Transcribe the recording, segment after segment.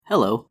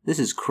Hello, this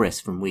is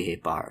Chris from We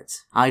Hate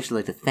Bards. I'd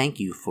like to thank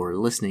you for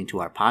listening to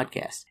our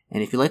podcast.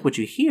 And if you like what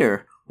you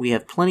hear, we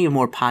have plenty of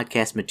more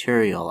podcast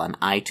material on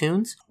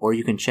iTunes, or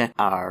you can check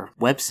our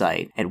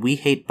website at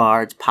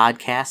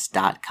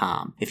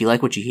wehatebardspodcast.com. If you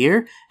like what you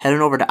hear, head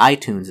on over to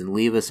iTunes and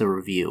leave us a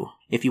review.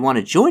 If you want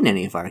to join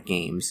any of our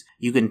games,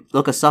 you can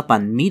look us up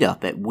on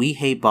Meetup at We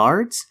Hate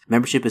Bards.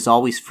 Membership is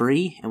always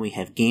free, and we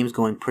have games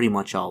going pretty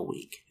much all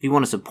week. If you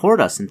want to support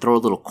us and throw a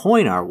little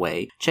coin our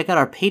way, check out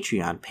our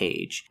Patreon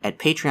page at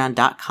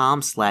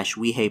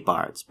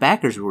patreon.com/WeHateBards.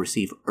 Backers will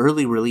receive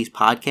early release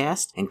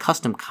podcasts and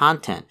custom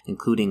content,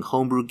 including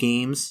homebrew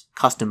games,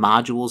 custom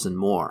modules, and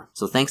more.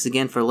 So thanks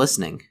again for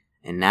listening.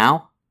 And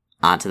now,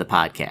 on to the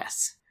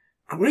podcasts.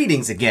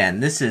 Greetings again.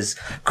 This is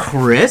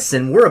Chris,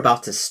 and we're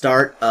about to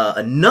start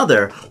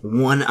another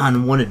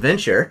one-on-one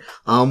adventure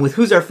with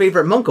who's our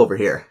favorite monk over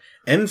here?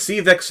 MC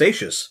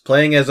Vexatious,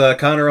 playing as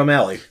Connor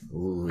O'Malley.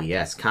 Ooh,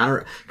 yes,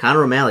 Connor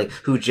O'Malley,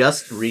 who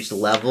just reached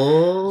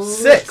level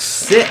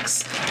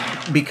 6.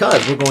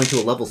 Because we're going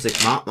to a level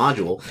 6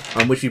 module,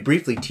 which we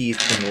briefly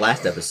teased in the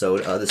last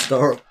episode, the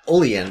Star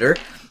Oleander.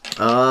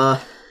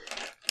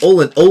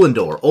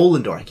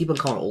 Olendor. I keep on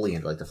calling it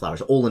Oleander, like the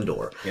flowers.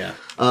 Olendor. Yeah.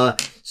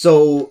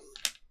 So,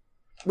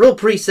 real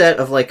preset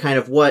of like kind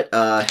of what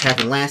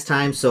happened last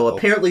time. So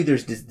apparently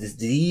there's this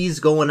disease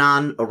going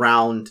on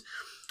around,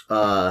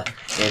 and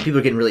people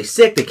are getting really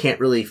sick. They can't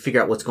really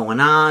figure out what's going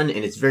on,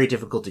 and it's very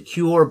difficult to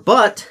cure.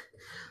 But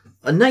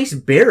a nice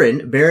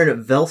Baron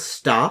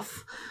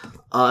Velstaff,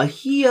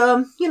 he,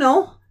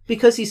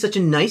 because he's such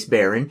a nice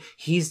Baron,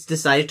 he's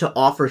decided to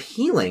offer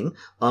healing,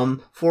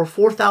 for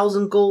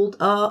 4,000 gold,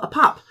 a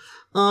pop.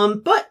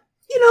 But,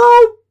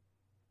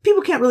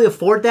 people can't really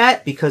afford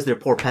that because they're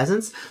poor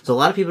peasants. So a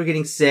lot of people are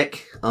getting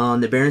sick.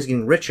 The Baron's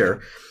getting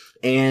richer.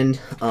 And,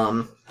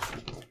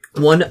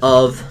 one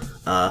of,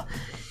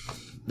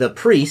 the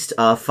priest,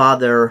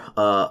 Father,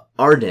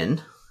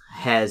 Arden,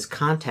 has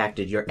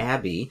contacted your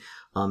abbey,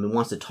 and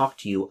wants to talk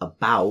to you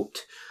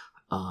about,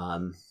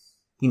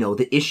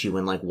 the issue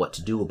and like what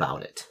to do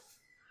about it.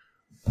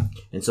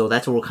 And so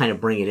that's where we'll kind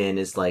of bring it in,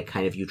 is like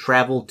kind of you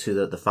travel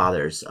to the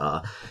father's,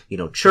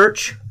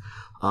 church,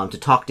 to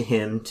talk to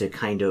him, to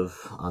kind of,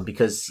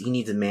 because he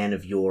needs a man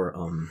of your,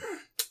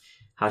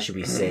 how should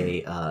we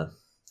say,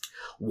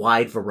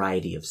 wide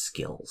variety of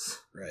skills.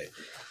 Right.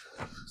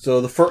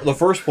 So the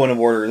first point of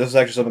order, this is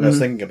actually something I was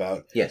thinking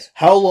about. Yes.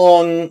 How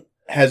long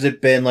has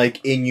it been like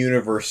in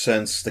universe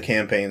since the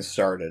campaign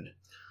started?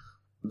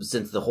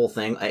 Since the whole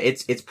thing,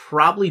 it's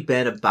probably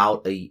been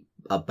about a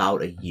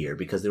year,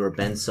 because there have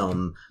been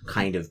some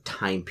kind of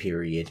time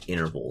period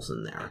intervals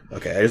in there.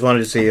 Okay, I just wanted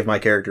to see if my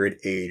character had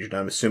aged.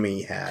 I'm assuming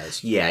he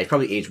has. Yeah, he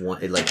probably aged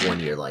 1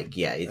 year. Like,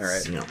 yeah, it's, all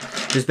right.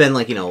 There's been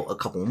like, a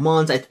couple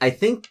months. I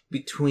think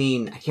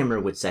between, I can't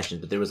remember which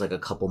sessions, but there was like a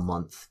couple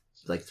month,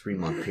 like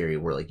 3-month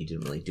period where like you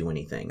didn't really do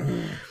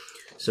anything.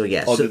 So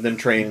yeah. Other than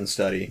train and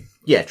study.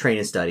 Yeah, train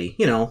and study,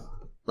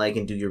 like,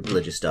 and do your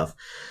religious stuff.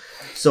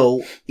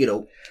 So,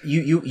 you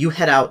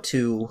head out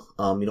to,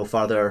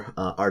 Father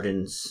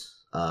Arden's,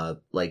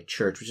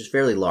 church, which is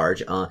fairly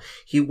large.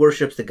 He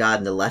worships the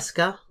god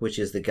Naleska, which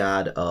is the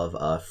god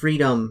of,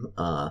 freedom,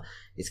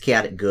 is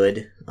chaotic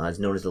good, is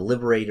known as the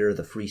liberator,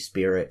 the free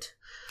spirit.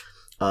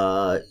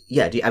 Do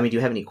you have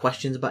any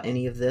questions about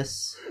any of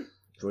this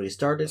before you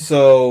started?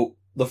 So,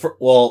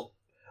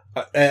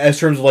 as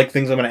terms of like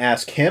things I'm going to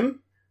ask him?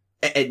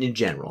 In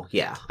general,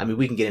 yeah. I mean,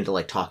 we can get into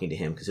like talking to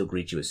him because he'll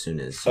greet you as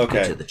soon as you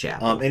get to the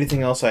chapel.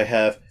 Anything else I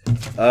have?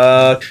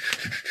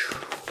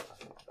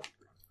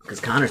 Because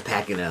Connor's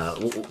packing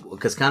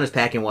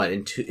what?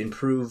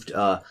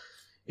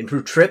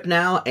 Improved trip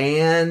now,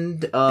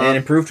 and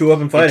improved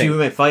 2-weapon fighting.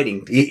 2-weapon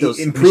fighting.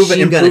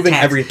 Improving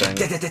everything.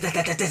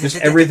 Just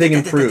everything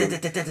improved.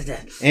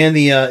 And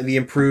the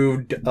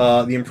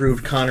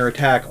improved Connor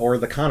attack, or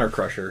the Connor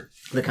Crusher.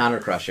 The Connor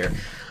Crusher.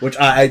 Which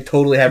I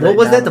totally have. What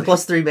was that? The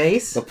 +3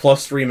 mace? The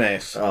 +3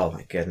 mace. Oh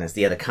my goodness.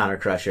 Yeah, the Connor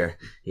Crusher.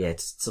 Yeah,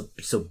 it's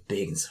so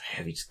big and so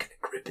heavy, you just gotta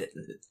grip it.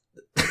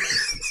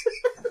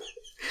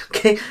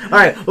 Okay.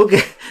 Alright,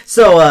 okay.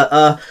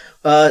 So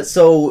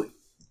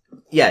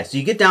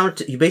you get down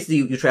to, you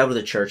travel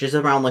to the church. It's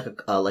around like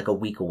a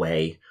week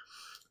away.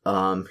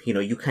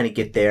 You kind of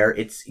get there.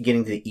 It's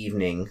getting to the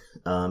evening.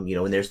 And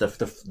there's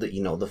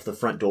the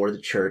front door of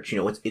the church.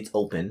 It's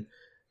open.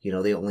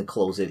 They only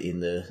close it in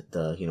the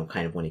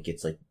kind of when it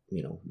gets like,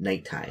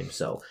 nighttime.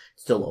 So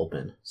it's still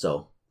open.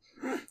 So.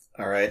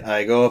 All right.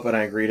 I go up and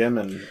I greet him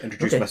and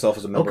introduce myself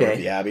as a member of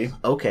the Abbey.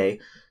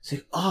 Okay. So,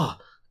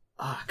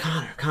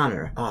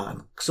 Connor.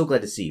 I'm so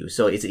glad to see you.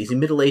 So he's a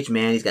middle-aged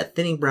man. He's got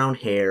thinning brown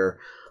hair.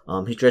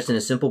 He's dressed in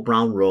a simple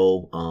brown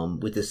robe,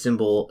 with the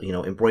symbol,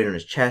 embroidered on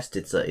his chest.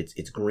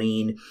 It's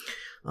green.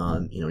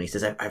 And he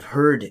says, I've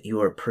heard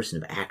you are a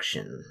person of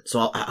action.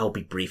 So I'll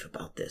be brief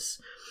about this.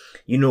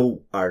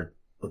 Are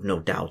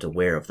no doubt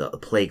aware of the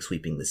plague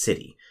sweeping the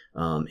city.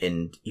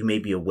 And you may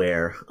be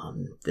aware,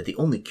 that the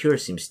only cure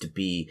seems to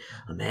be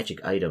a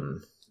magic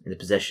item in the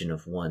possession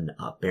of one,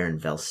 Baron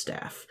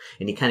Velstaff.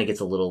 And he kind of gets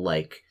a little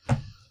like,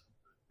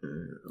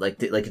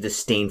 like a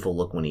disdainful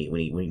look when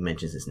he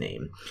mentions his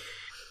name,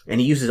 and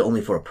he uses it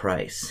only for a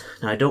price.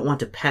 Now, I don't want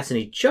to pass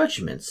any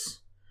judgments,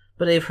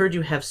 but I have heard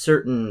you have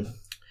certain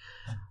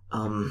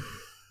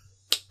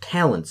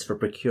talents for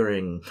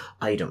procuring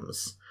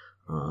items.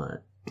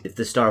 If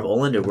the Star of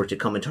Olander were to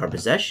come into our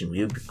possession, we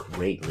would be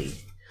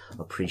greatly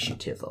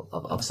appreciative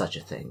of such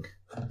a thing.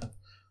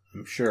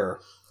 I'm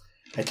sure.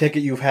 I take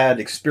it you've had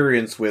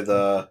experience with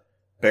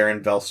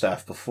Baron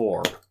Velstaff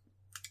before.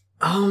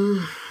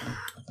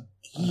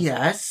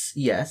 Yes.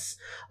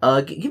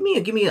 Give me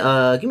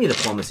a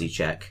diplomacy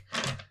check.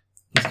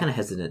 He's kind of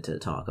hesitant to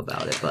talk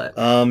about it, but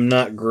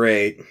not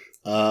great.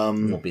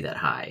 Won't be that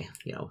high,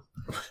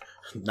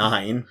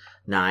 9.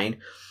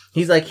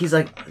 He's like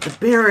the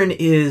Baron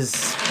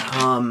is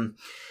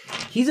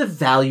he's a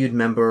valued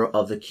member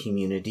of the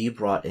community,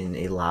 brought in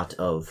a lot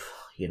of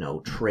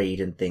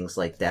trade and things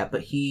like that,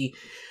 but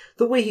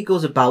the way he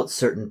goes about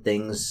certain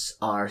things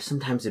are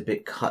sometimes a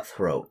bit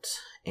cutthroat,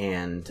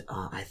 and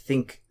I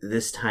think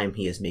this time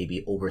he has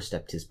maybe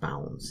overstepped his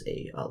bounds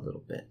a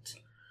little bit.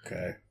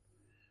 Okay.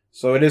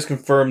 So it is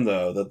confirmed,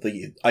 though, that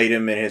the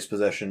item in his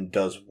possession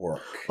does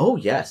work. Oh,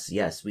 yes.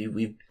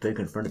 We've been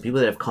confirmed. The people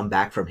that have come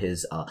back from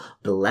his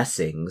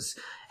blessings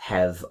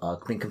have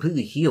been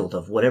completely healed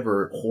of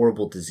whatever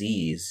horrible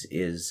disease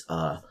is,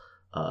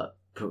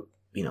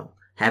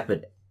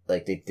 happened.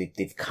 Like,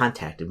 they've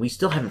contacted. We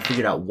still haven't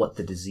figured out what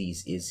the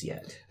disease is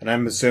yet. And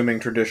I'm assuming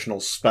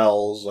traditional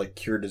spells, like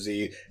cure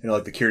disease,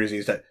 like the cure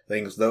disease type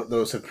things,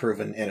 those have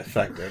proven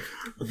ineffective.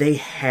 They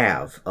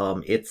have.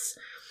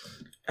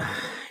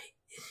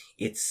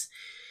 It's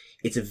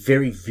a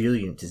very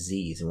virulent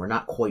disease, and we're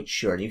not quite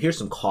sure. And you hear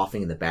some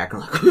coughing in the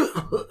background,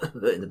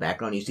 in the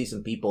background. You see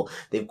some people,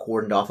 they've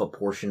cordoned off a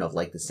portion of,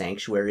 like, the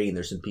sanctuary, and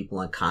there's some people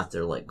on cots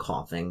that are, like,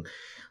 coughing.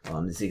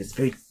 It's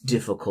very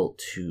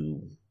difficult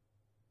to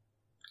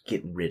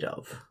get rid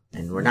of,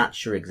 and we're not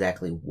sure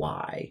exactly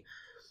why.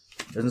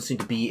 It doesn't seem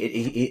to be,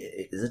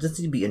 it doesn't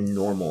seem to be a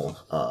normal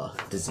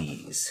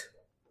disease.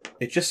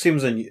 It just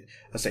seems,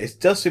 it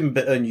does seem a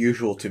bit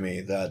unusual to me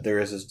that there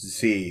is this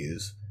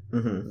disease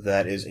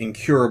that is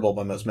incurable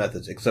by most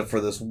methods, except for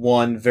this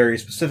one very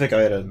specific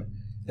item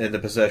in the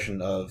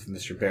possession of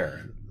Mr.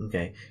 Baron.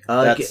 Okay.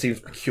 That seems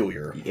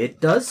peculiar.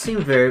 It does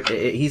seem very,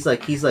 he's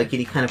like, and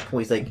he kind of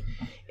points like,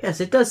 yes,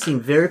 it does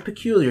seem very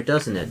peculiar,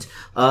 doesn't it?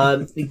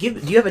 Do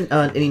you have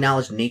any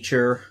knowledge of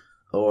nature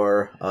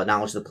or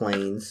knowledge of the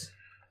planes?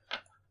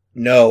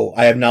 No,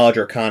 I have knowledge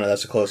arcana,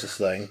 that's the closest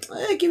thing.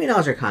 Give me a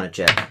knowledge arcana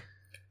check.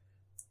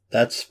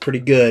 That's pretty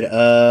good.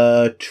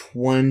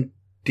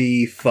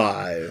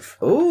 25.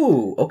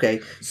 Oh,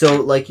 okay.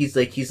 So, he's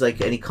like,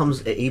 and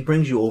he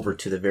brings you over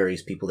to the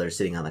various people that are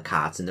sitting on the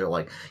cots, and they're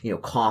like,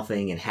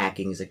 coughing and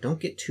hacking. He's like, don't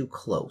get too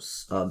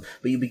close. But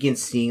you begin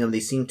seeing them. They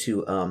seem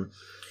to,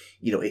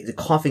 they're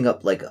coughing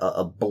up like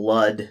a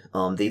blood.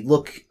 They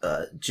look,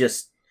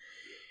 just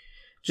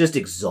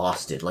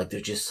exhausted. Like,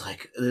 they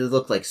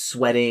look like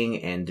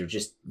sweating, and they're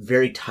just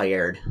very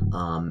tired.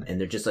 And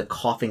they're just like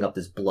coughing up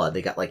this blood.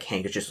 They got like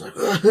handkerchiefs, like,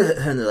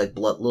 and they're like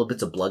little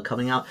bits of blood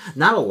coming out.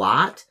 Not a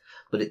lot,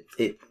 but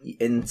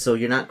and so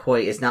you're not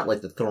quite, it's not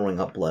like the throwing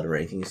up blood or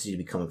anything. It seems to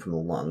be coming from the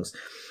lungs.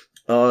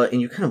 And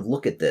you kind of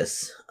look at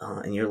this,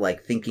 and you're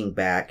like thinking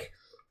back,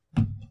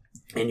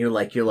 and you're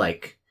like,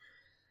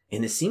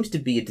 and it seems to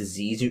be a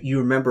disease. You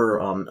remember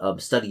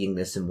studying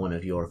this in one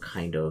of your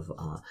kind of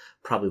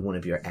probably one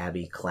of your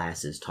Abbey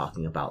classes,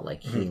 talking about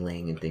like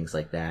healing and things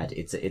like that.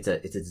 It's a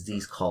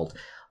disease called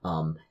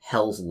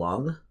Hell's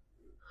Lung,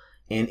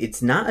 and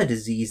it's not a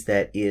disease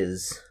that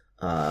is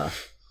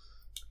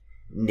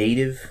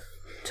native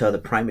to the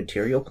prime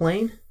material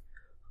plane.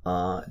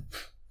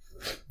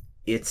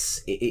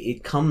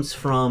 It comes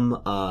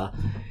from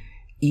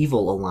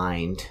evil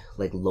aligned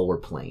like lower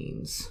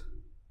planes.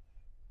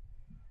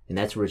 And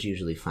that's where it's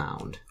usually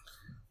found.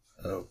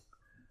 Oh,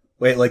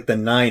 wait, like the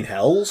 9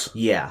 hells?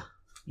 Yeah.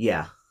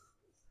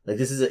 Like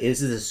this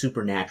is a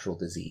supernatural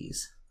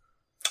disease.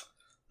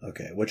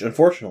 Okay, which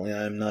unfortunately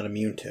I'm not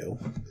immune to.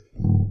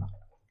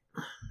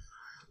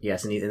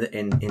 Yes, and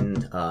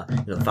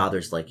the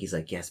father's like, he's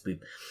like, yes,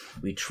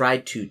 we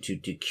tried to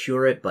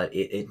cure it, but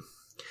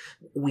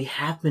we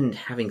have been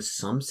having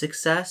some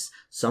success.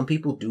 Some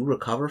people do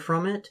recover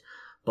from it,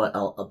 but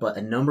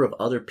a number of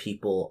other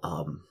people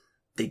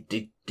they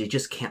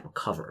just can't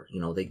recover.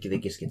 They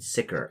just get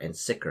sicker and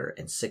sicker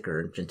and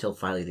sicker until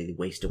finally they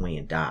waste away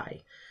and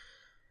die.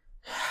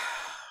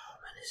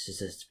 This is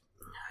just,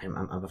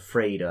 I'm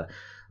afraid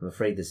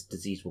this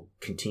disease will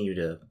continue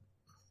to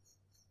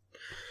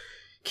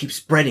keep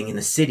spreading in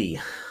the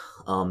city.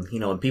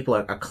 And people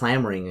are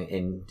clamoring,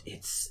 and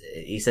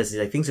he says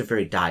like things are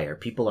very dire.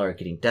 People are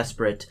getting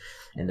desperate,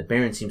 and the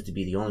Baron seems to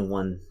be the only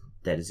one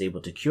that is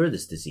able to cure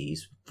this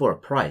disease for a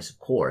price, of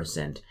course.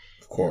 And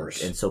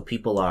so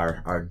people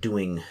are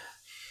doing,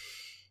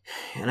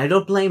 and I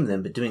don't blame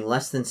them, but doing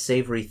less than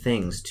savory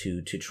things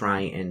to try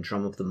and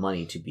drum up the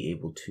money to be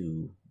able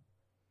to,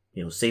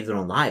 save their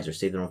own lives or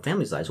save their own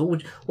family's lives.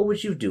 What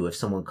would you do if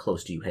someone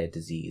close to you had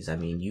disease? I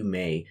mean, you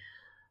may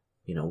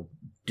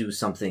do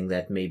something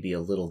that may be a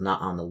little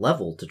not on the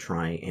level to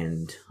try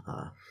and,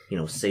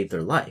 save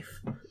their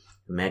life.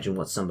 Imagine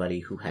what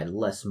somebody who had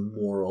less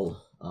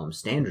moral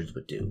standards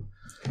would do.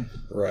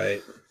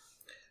 Right.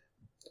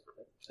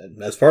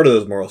 And as part of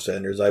those moral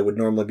standards, I would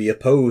normally be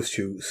opposed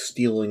to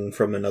stealing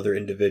from another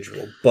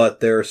individual, but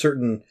there are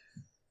certain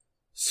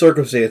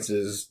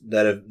circumstances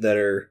that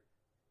are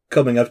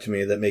coming up to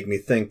me that make me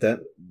think that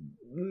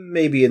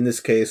maybe in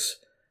this case,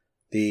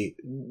 the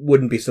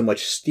wouldn't be so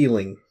much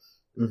stealing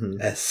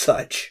as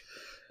such.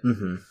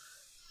 Mm-hmm.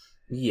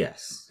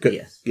 Yes.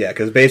 Yeah,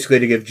 because basically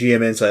to give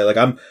GM insight,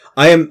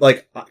 I am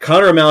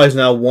Connor O'Malley is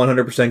now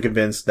 100%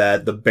 convinced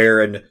that the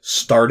Baron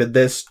started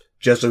this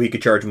just so he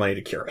could charge money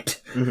to cure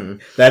it. Mm-hmm.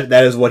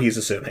 That is what he's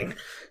assuming.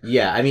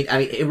 Yeah, I mean,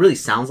 it really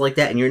sounds like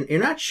that, and you're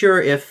not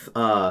sure if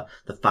the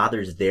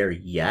father's there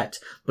yet,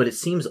 but it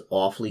seems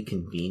awfully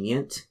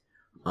convenient.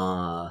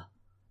 Yeah.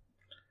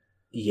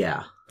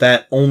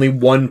 That only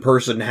one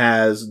person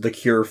has the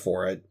cure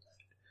for it,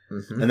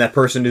 and that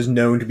person is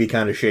known to be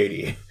kind of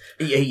shady.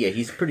 Yeah,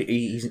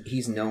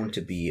 he's known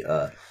to be, he's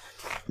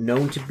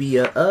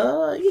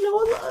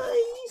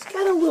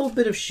got a little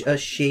bit of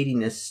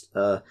shadiness,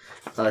 to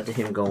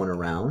him going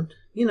around,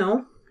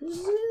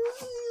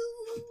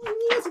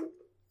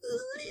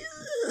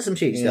 some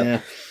shady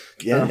stuff.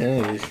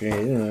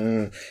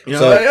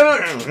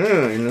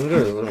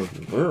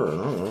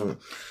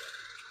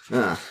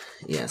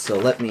 So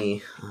let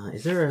me,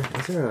 is there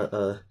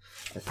a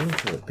thing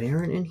for the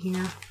Baron in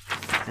here?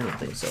 I don't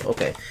think so.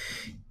 Okay.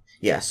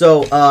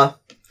 So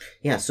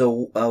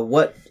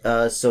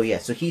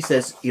he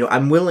says,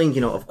 I'm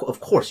willing, of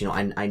course,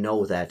 I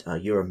know that,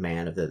 you're a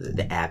man of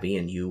the Abbey,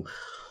 and you,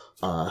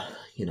 are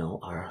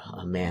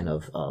a man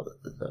of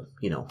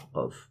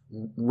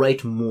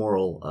right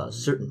moral,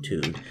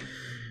 certitude,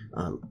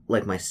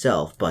 like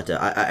myself, but,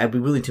 I'd be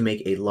willing to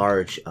make a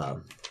large,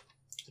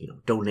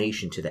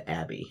 donation to the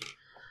Abbey,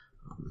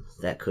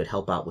 that could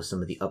help out with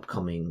some of the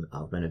upcoming,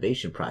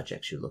 renovation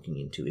projects you're looking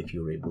into if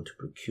you were able to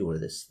procure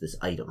this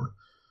item.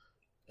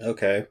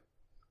 Okay.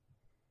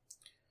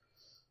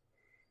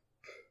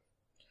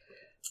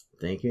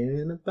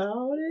 Thinking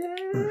about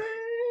it.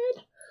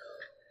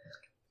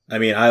 I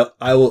mean, I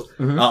will.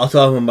 Mm-hmm. I'll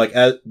tell him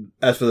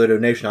as for the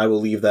donation, I will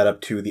leave that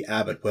up to the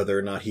abbot whether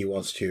or not he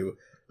wants to,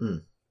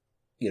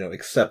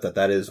 accept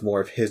that is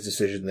more of his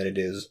decision than it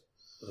is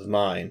of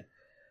mine.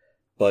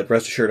 But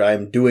rest assured, I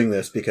am doing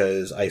this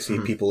because I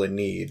see people in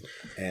need,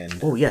 and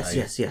yes.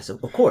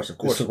 Of course.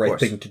 It's the right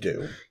thing to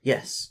do.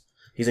 Yes.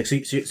 He's like,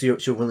 so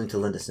you're willing to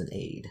lend us an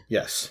aid?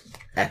 Yes.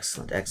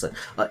 Excellent.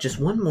 Just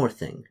one more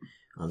thing.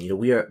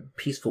 We are a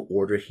peaceful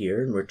order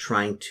here, and we're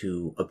trying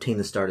to obtain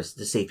the star to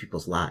save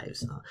people's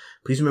lives.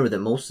 Please remember that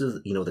most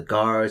of the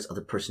guards,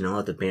 other personnel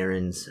at the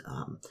Baron's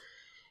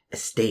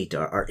estate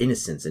are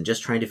innocents and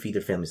just trying to feed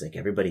their families like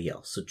everybody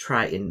else. So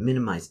try and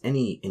minimize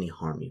any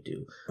harm you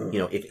do.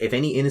 If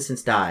any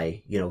innocents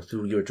die,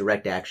 through your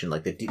direct action,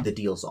 like the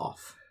deal's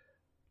off.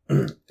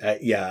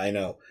 Yeah, I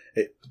know.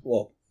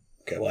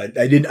 Okay, well,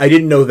 I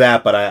didn't know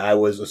that, but I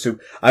was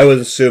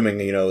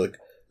assuming,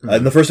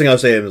 and the first thing I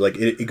was saying was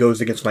it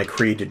goes against my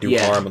creed to do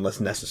harm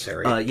unless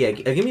necessary.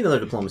 Give me another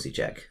diplomacy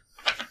check.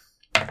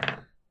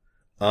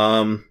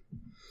 Not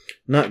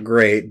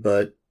great,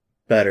 but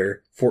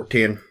better.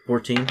 14.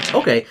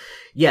 Okay.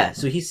 Yeah.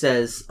 So he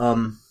says,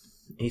 I've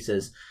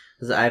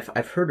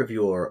heard of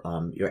your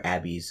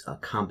Abbey's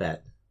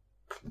combat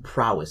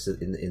prowess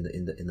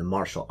in the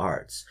martial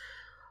arts.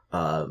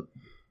 Well,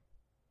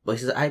 he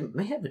says, I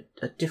may have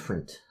a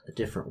different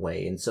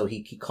way. And so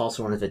he calls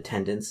for one of the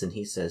attendants and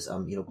he says,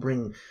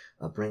 bring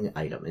an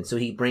item. And so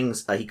he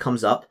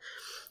comes up,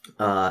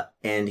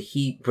 and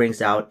he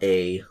brings out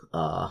it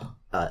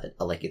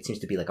seems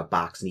to be like a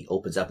box, and he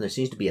opens up and there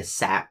seems to be a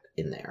sap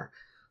in there.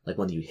 Like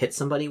when you hit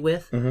somebody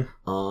with, it's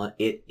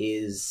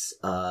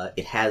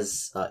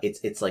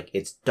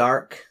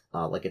dark,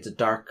 it's a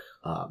dark,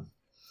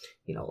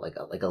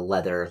 like a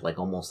leather, like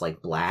almost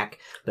like black,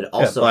 but it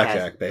also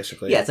blackjack,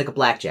 basically. Yeah, it's like a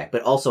blackjack,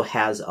 but it also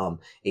has a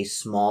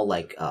small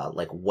white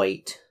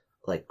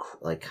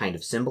kind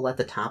of symbol at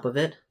the top of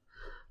it.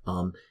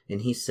 And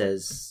he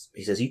says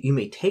you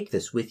may take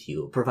this with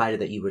you, provided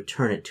that you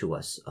return it to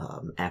us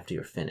after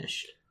you're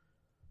finished.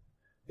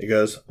 He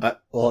goes,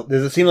 does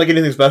it seem like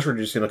anything special, or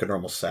does it just seem like a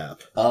normal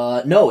sap?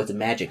 No, it's a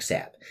magic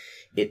sap.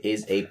 It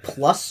is a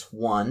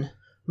 +1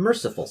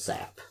 merciful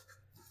sap.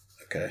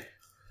 Okay.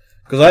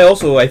 Because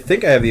I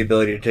think I have the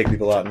ability to take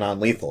people out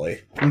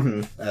non-lethally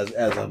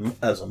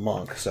as a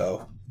monk.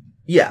 So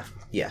yeah.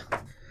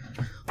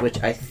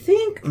 Which I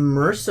think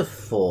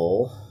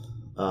merciful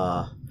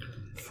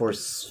for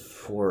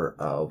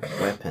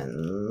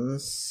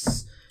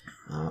weapons.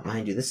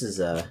 Mind you, this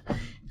is a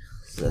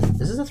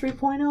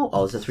 3.0.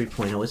 Oh, it's a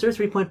 3.0. Is there a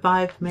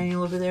 3.5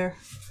 manual over there?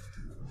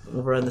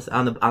 Over on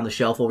the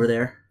shelf over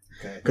there?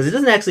 Okay. Because it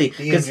doesn't actually.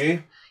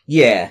 DMG?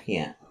 Yeah.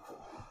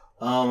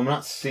 I'm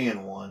not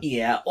seeing one.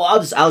 Yeah, well, I'll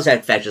just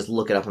in fact just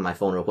look it up on my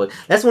phone real quick.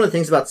 That's one of the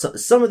things about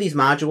some of these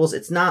modules.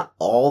 It's not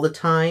all the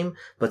time,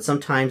 but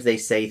sometimes they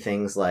say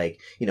things like,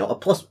 a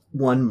 +1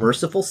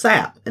 merciful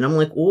sap, and I'm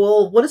like,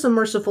 well, what does a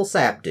merciful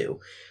sap do?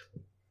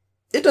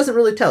 It doesn't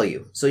really tell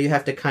you, so you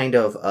have to kind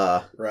of,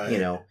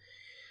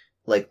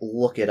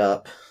 look it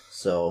up.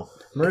 So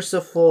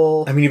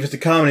merciful. I mean, if it's a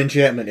common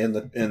enchantment in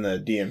the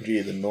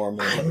DMG, then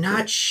normally I'm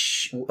not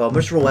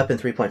merciful weapon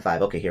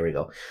 3.5. Okay, here we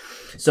go.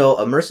 So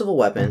a merciful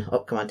weapon. Oh,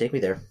 come on, take me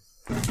there.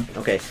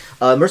 Okay,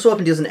 merciful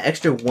weapon deals an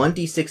extra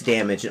 1d6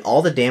 damage, and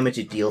all the damage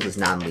it deals is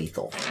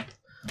non-lethal.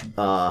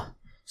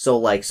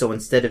 So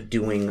instead of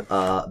doing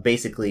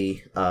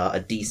basically a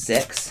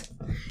d6,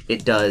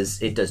 it does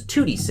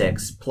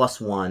 2d6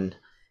 +1,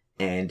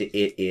 and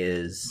it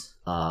is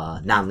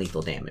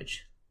non-lethal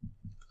damage.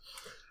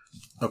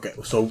 Okay,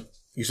 so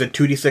you said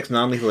 2d6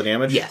 non-lethal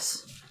damage?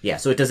 Yes. Yeah,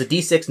 so it does a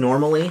d6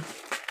 normally,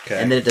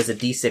 and then it does a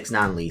d6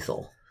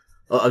 non-lethal.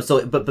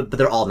 But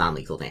they're all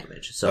non-lethal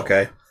damage. So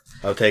okay,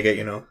 I'll take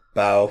it.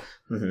 Bow.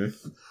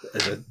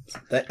 Mm-hmm.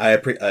 I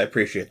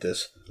appreciate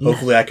this. Yeah.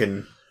 Hopefully, I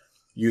can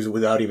use it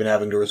without even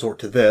having to resort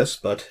to this.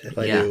 But if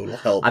I do, it'll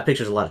help. I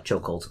picture a lot of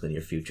chokeholds in the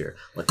near future.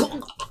 Like,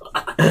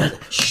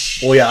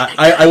 well, yeah,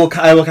 I will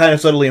kind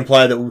of subtly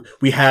imply that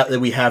we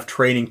have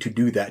training to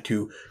do that.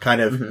 To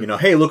kind of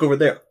hey, look over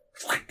there.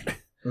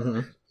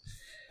 Mm-hmm.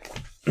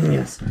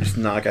 Yes, just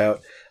knock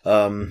out.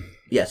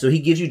 Yeah, so he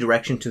gives you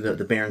direction to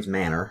the Baron's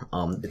Manor.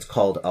 It's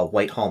called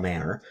Whitehall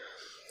Manor,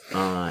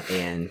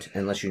 and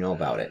unless you know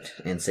about it,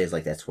 and says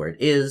like that's where it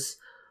is.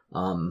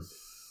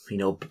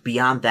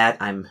 Beyond that,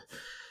 I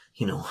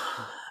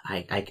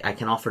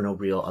can offer no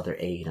real other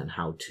aid on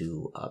how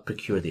to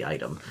procure the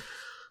item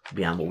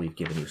beyond what we've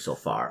given you so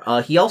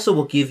far. He also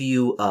will give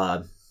you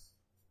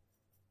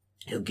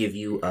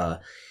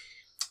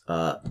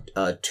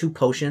two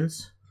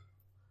potions.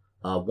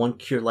 1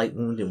 cure light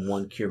wound and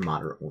 1 cure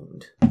moderate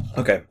wound.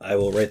 Okay, I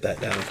will write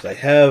that down because I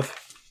have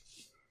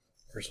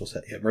merciful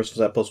set. Yeah,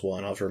 merciful set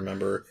 +1. I'll have to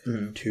remember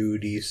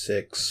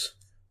 2d6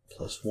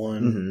 +1.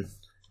 Mm-hmm.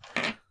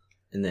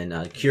 And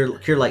then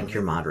cure light and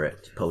cure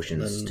moderate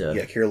potions.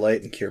 Cure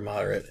light and cure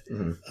moderate.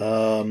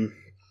 Mm-hmm.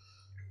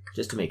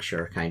 Just to make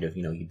sure, kind of,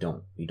 you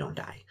don't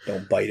die.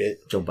 Don't bite it.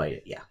 Don't bite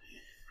it. Yeah.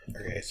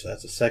 Okay, so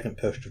that's the second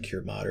potion to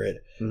cure moderate.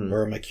 Mm-hmm.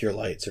 Where are my cure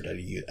lights? Or did I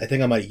use? I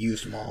think I might have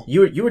used them all.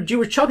 You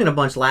were chugging a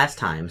bunch last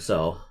time,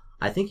 so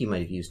I think you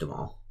might have used them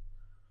all.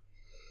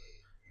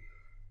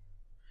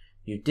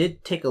 You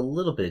did take a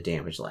little bit of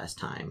damage last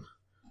time.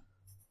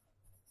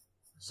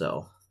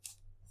 So,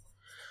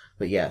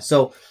 but yeah,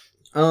 so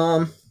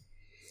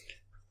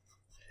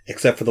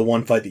except for the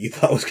one fight that you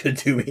thought was going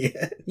to do me.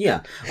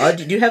 Yeah.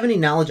 Do you have any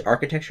knowledge,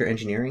 architecture,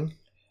 engineering?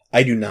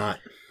 I do not.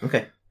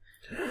 Okay.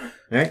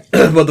 All right.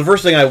 But the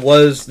first thing I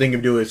was thinking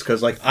of doing is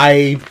because,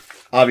 I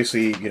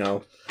obviously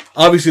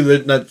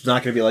that's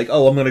not going to be like,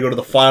 oh, I'm going to go to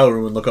the file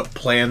room and look up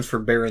plans for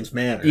Baron's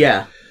Manor.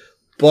 Yeah.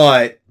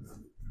 But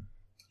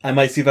I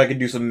might see if I can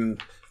do some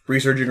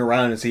researching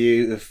around and see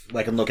if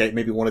I can look at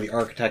maybe one of the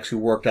architects who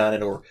worked on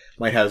it or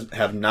might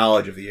have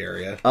knowledge of the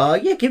area.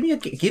 Yeah. Give me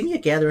a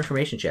gather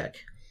information check.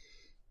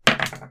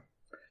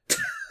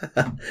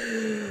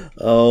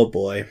 Oh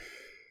boy.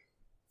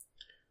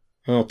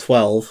 Oh,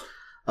 12.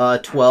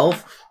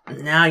 12.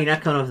 No, you're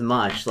not coming up with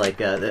much.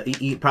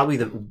 Probably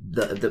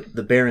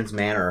the Baron's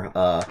Manor.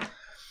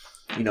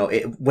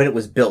 When it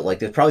was built,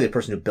 probably the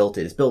person who built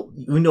it. It's built.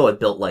 It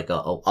built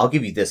I'll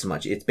give you this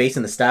much. It's based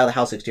on the style of the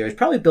house exterior. It's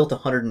probably built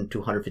 100 to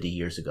 150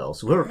 years ago.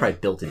 So whoever probably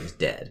built it is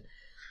dead.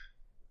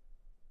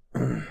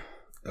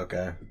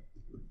 Okay.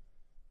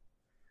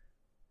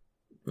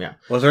 Yeah.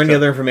 Was there any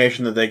other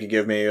information that they could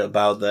give me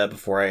about that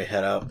before I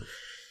head out?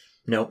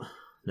 Nope.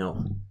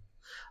 No.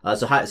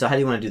 So how do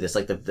you want to do this?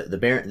 The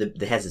Baron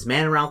that has his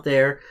manor out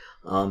there.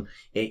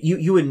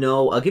 You would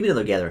know. Give me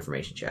another gather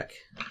information check.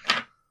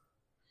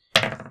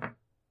 A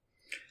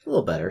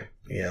little better.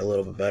 Yeah, a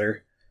little bit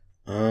better.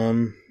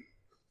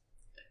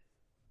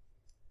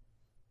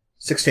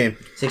 16.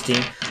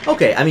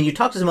 Okay, I mean, you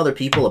talk to some other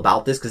people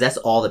about this, because that's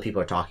all that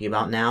people are talking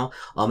about now.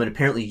 And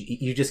apparently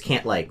you just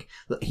can't,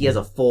 he has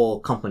a full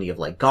company of,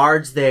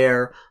 guards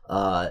there.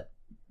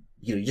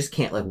 You just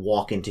can't,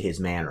 walk into his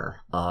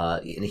manor.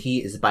 And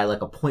he is by,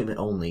 appointment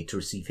only to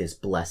receive his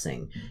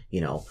blessing,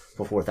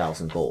 for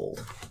 4,000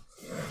 gold.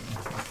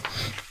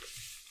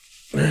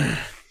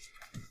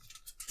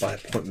 By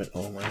appointment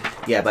only.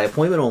 Yeah, by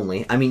appointment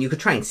only. I mean, you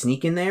could try and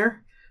sneak in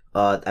there.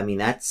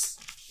 That's...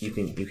 You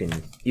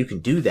can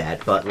do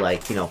that, but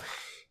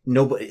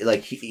nobody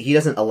he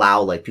doesn't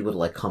allow people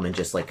to come and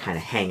just kind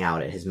of hang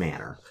out at his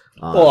manor.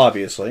 Well,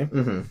 obviously.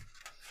 Mm-hmm.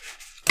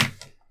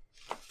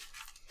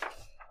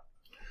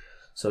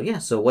 So yeah,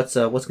 what's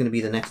going to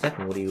be the next step,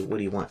 and what do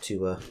you want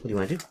to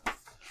do?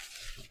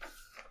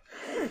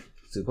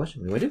 That's a good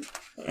question. What do you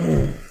want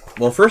to do?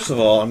 Well, first of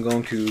all, I'm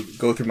going to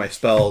go through my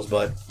spells,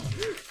 but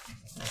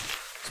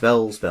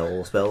spells.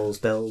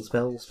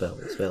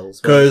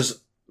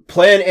 Because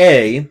Plan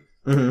A.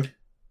 Mm-hmm.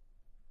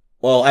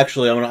 Well,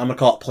 actually, I'm gonna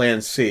call it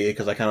Plan C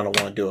because I kind of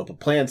don't want to do it. But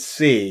Plan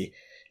C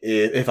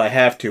if I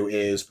have to,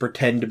 is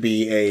pretend to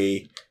be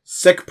a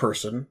sick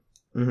person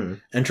Mm-hmm.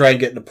 and try and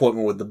get an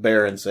appointment with the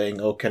Baron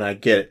saying, oh, can I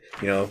get it?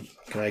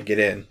 Can I get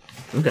in?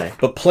 Okay.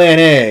 But plan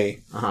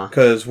A, Uh-huh.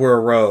 because we're a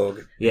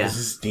rogue. Yeah. This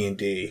is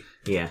D&D.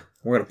 Yeah.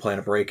 We're going to plan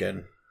a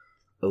break-in.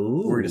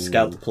 Ooh. We're going to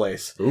scout the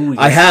place. Ooh,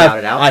 I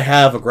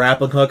have a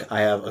grappling hook.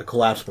 I have a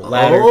collapsible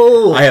ladder.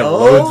 Oh, I have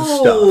loads of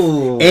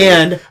stuff.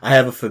 And I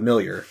have a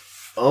familiar.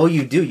 Oh,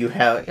 you do. You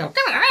have...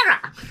 Okay.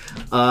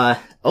 All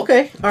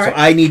right. So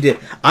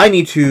I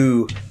need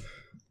to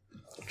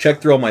check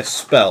through all my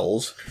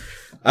spells.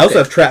 I also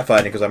have trap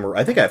finding because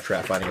I think I have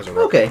trap finding as a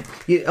rogue. Okay.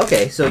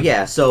 Okay. So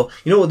yeah. So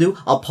you know what we'll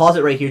do? I'll pause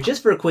it right here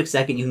just for a quick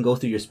second. You can go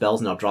through your spells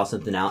and I'll draw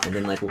something out, and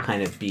then we'll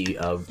kind of be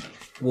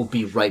we'll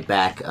be right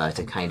back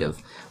to kind of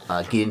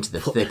get into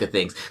the thick of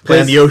things.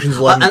 Plan the Ocean's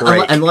 11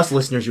 break. Unless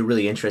listeners are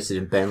really interested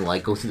in Ben,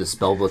 go through the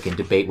spell book and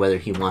debate whether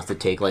he wants to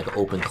take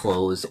open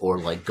close or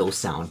ghost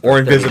sound or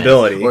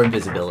invisibility or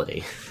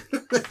invisibility.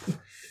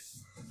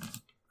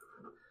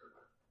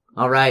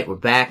 All right, we're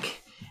back.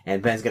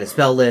 And Ben's got a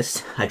spell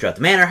list. I drew out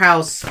the manor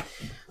house.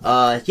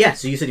 Yeah,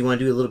 so you said you want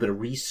to do a little bit of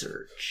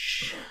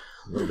research.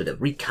 A little bit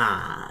of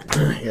recon.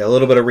 Yeah, a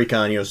little bit of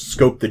recon,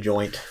 scope the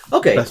joint.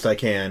 Okay. Best I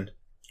can.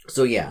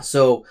 So, yeah,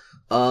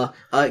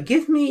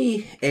 give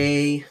me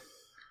a... Do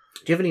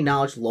you have any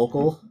knowledge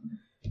local?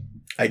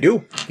 I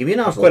do. Give me a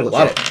knowledge quite local.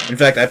 a lot of. In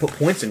fact, I put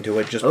points into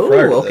it just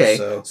prior to okay.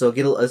 this. So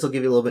this will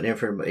give you a little bit of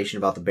information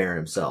about the Baron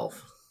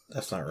himself.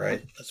 That's not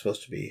right. That's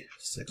supposed to be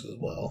 6 as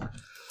well.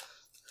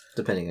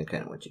 Depending on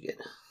kind of what you get.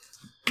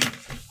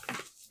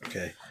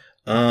 Okay.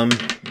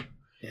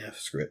 Yeah,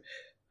 screw it.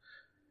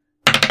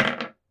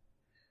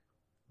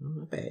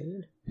 Not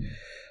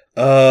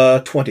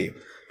bad. 20.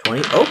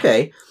 20?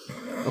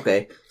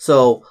 Okay.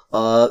 So,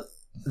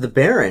 the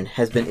Baron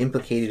has been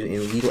implicated in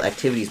illegal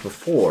activities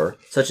before,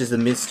 such as the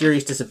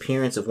mysterious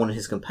disappearance of one of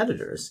his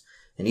competitors,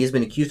 and he has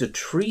been accused of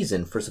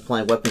treason for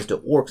supplying weapons to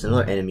orcs and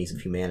other enemies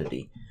of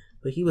humanity.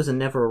 But he was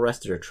never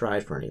arrested or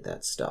tried for any of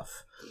that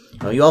stuff.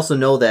 You also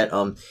know that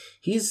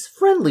he's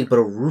friendly but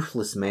a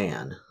ruthless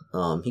man.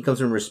 He comes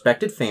from a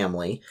respected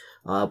family,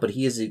 but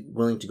he is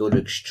willing to go to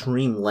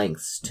extreme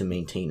lengths to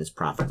maintain his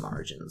profit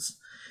margins.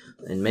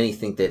 And many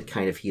think that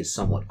he is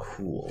somewhat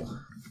cruel.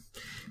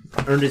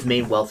 Earned his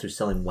main wealth through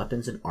selling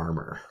weapons and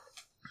armor.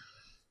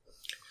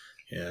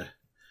 Yeah.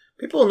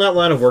 People in that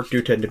line of work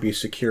do tend to be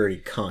security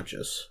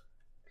conscious.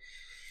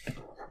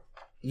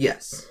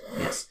 Yes.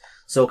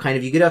 So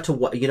you get out to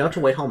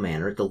Whitehall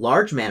Manor, the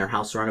large manor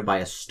house surrounded by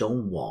a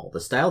stone wall.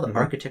 The style of the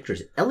architecture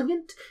is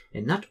elegant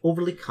and not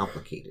overly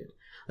complicated.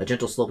 A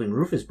gentle sloping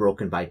roof is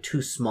broken by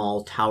 2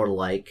 small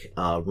tower-like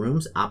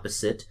rooms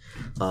opposite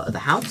the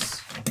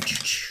house.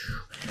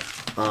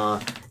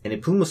 And a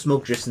plume of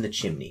smoke drifts in the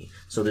chimney.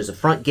 So there's a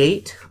front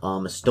gate,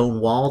 a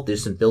stone wall.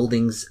 There's some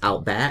buildings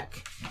out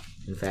back.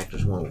 In fact,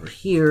 there's one over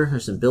here.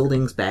 There's some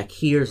buildings back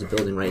here. There's a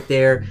building right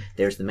there.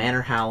 There's the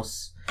manor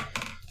house.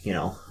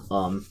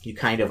 You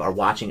kind of are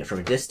watching it from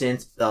a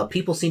distance.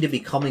 People seem to be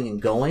coming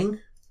and going.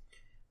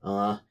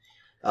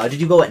 Did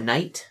you go at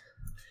night?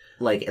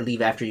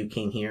 Leave after you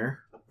came here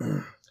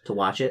to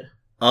watch it?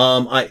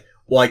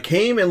 I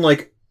came in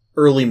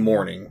early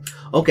morning.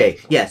 Okay,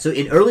 yeah. So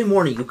in early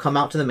morning, you come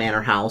out to the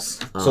manor house.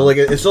 So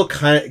it's still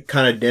kind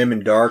of dim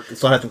and dark. The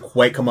sun hasn't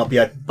quite come up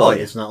yet, but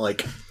it's not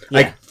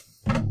yeah.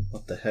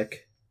 What the heck?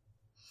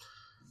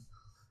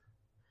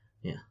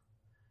 Yeah.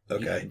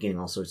 Okay. You're getting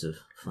all sorts of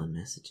fun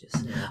messages.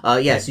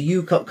 Yeah. So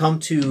you come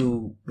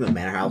to the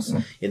manor house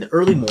in the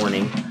early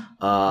morning.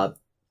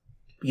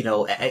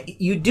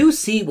 You do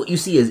see what you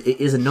see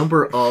is a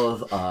number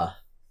of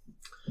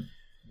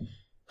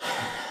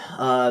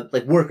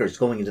workers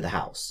going into the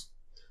house.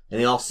 And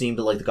they all seem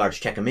to the guards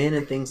check them in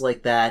and things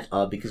like that,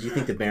 because you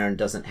think the Baron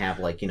doesn't have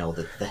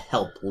the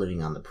help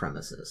living on the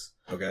premises.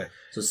 Okay.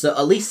 So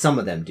at least some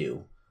of them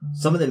do.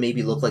 Some of them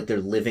maybe look like they're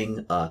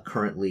living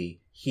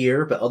currently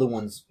here, but other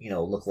ones,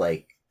 look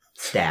like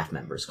staff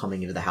members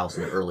coming into the house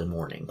in the early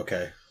morning.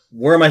 Okay.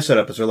 Where am I set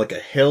up? Is there a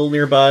hill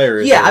nearby,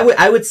 or?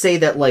 I would say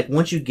that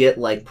once you get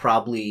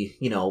probably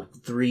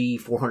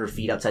 300-400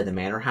 feet outside the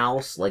manor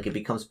house, it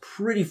becomes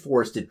pretty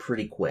forested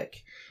pretty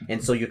quick,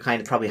 and so you're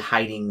kind of probably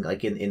hiding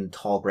in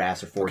tall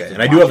grass or forest. Okay,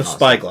 and I do have a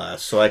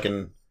spyglass, so I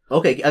can.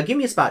 Okay, give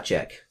me a spot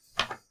check.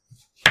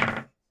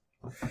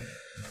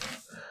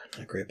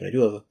 Not great, but I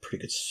do have a pretty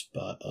good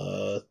spot.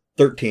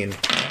 13.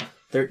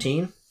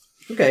 13.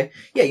 Okay,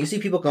 yeah, you see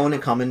people going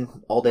and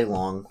coming all day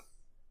long.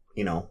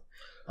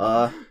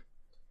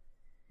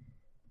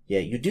 Yeah,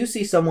 you do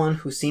see someone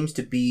who seems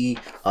to be,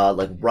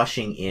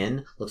 rushing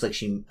in. Looks like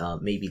she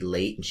may be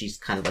late, and she's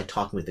kind of,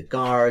 talking with the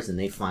guards, and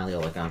they finally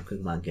are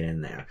come on, get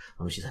in there.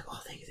 She's like,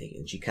 oh, thank you.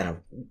 And she kind of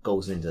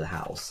goes into the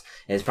house.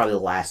 And it's probably the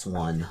last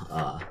one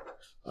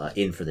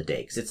in for the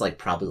day, because it's,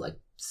 probably,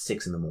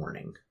 6 in the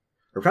morning.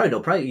 Or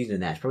probably even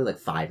that. It's probably,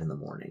 5 in the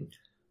morning.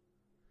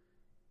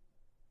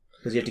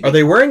 Because you have to Are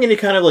they wearing any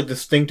kind of,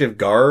 distinctive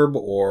garb,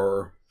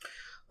 or...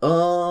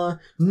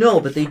 No,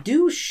 but they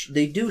do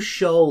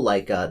show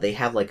they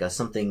have a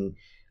something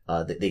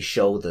they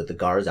show the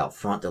guards out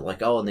front. They're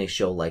like, oh, and they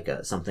show like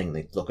something.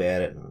 They look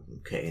at it, and,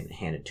 okay, and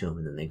hand it to them,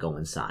 and then they go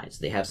inside. So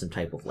they have some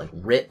type of like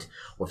writ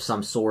or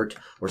some sort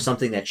or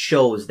something that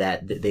shows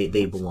that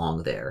they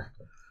belong there.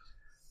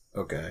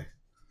 Okay.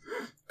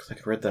 Because I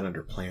could write that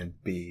under Plan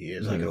B.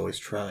 I could always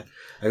try.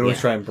 I could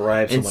always try and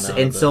bribe someone out.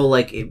 And so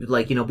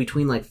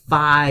between like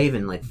 5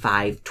 and like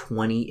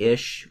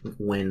 5:20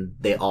 when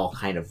they all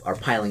kind of are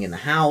piling in the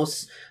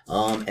house,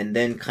 and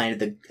then it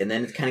kind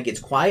of gets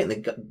quiet,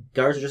 and the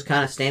guards are just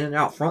kind of standing there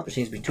out front. There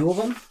seems to be 2 of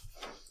them.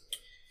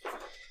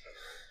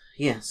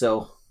 Yeah.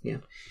 So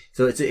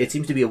it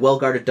seems to be a well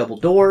guarded double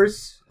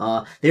doors.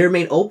 They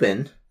remain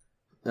open.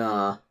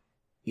 They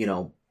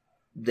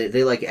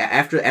like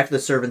after the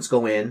servants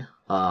go in.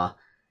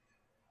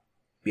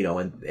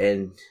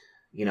 After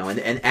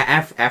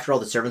all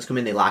the servants come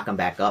in, they lock them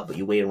back up, but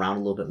you wait around a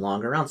little bit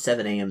longer. Around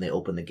 7 a.m., they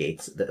open the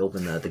gates. They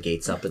open the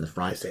gates up in the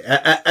front.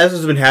 As this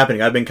has been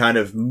happening, I've been kind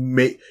of,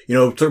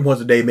 certain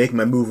points a day, making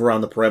my move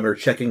around the perimeter,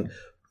 checking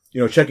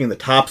the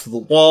tops of the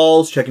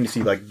walls, checking to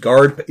see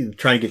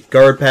trying to get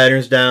guard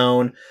patterns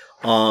down,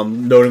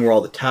 noting where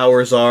all the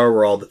towers are,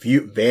 where all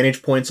the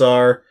vantage points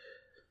are.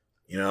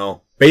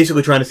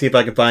 Basically trying to see if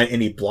I can find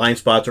any blind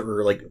spots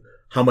or like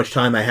how much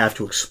time I have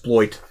to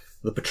exploit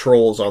the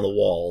patrols on the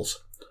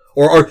walls.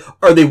 Or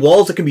are they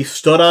walls that can be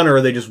stood on, or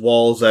are they just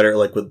walls that are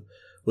like with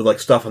like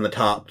stuff on the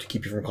top to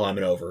keep you from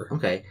climbing over?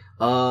 Okay.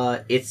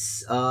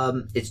 It's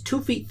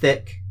 2 feet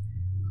thick.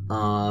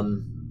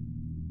 To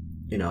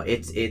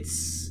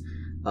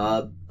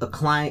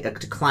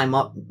climb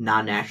up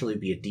non-naturally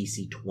would be a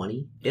DC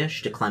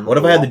 20-ish to climb up. What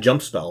if I had the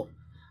jump spell?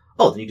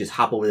 Oh, then you just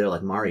hop over there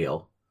like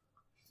Mario.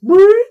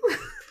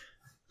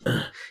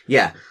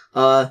 Yeah.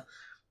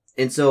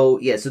 And so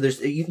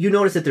there's you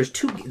notice that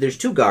there's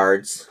two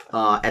guards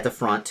at the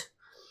front.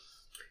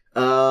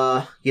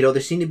 There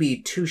seem to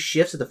be 2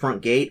 shifts at the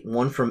front gate,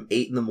 one from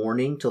 8 in the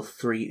morning till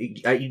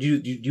 3.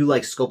 You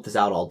like scope this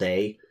out all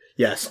day?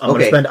 Yes, I'm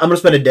gonna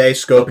spend a day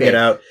scoping it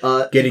out,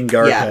 getting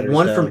guard patterns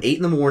one down. From 8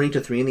 in the morning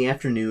to 3 in the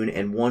afternoon,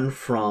 and one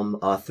from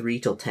 3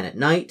 till 10 at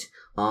night.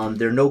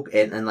 There are no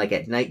and like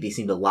at night they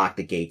seem to lock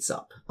the gates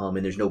up.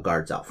 And there's no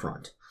guards out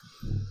front.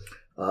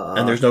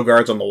 And there's no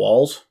guards on the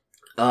walls?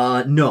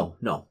 No.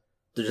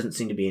 There doesn't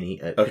seem to be any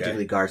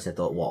particularly guards at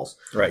the walls.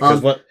 Right,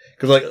 because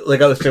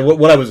like I was saying,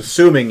 what I was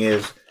assuming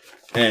is,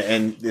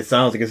 and it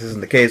sounds like this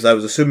isn't the case, I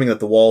was assuming that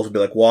the walls would be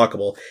like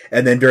walkable,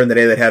 and then during the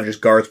day they'd have just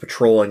guards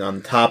patrolling on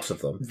the tops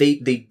of them. They're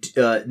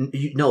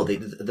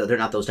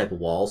not those type of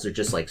walls. They're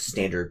just like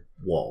standard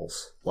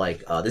walls.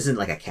 Like this isn't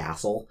like a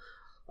castle.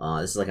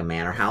 This is like a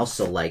manor house.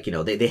 So like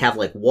they have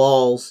like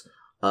walls,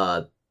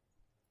 but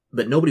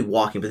nobody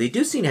walking. But they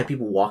do seem to have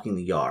people walking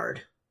the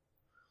yard.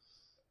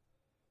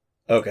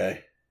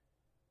 Okay.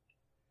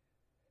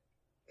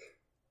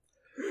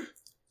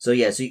 So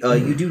yeah,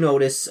 you do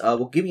notice.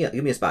 Well, give me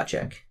a spot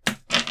check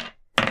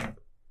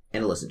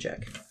and a listen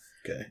check.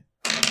 Okay.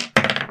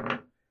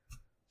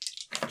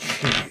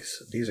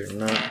 Jeez, these are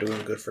not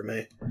doing good for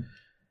me.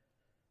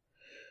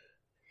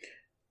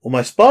 Well,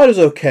 my spot is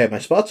okay. My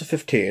spot's a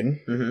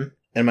 15,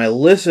 and my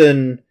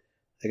listen,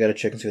 I gotta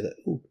check and see what that.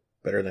 Ooh,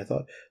 better than I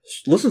thought.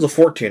 Listen's a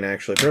 14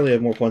 actually. Apparently, I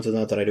have more points in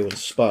that than I do in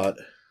spot.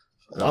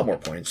 A lot more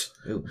points.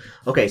 Ooh.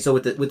 Okay, so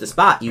with the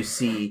spot, you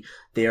see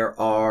there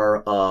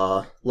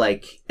are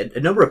like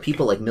a number of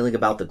people like milling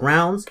about the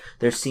grounds.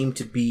 There seem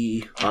to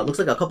be looks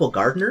like a couple of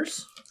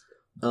gardeners.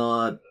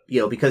 Because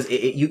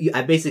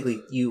I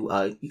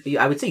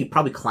would say you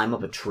probably climb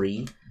up a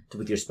tree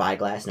with your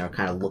spyglass and are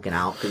kind of looking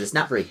out because it's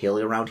not very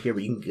hilly around here,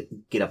 but you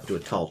can get up to a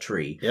tall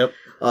tree. Yep.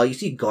 You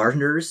see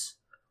gardeners.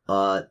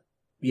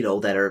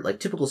 That are like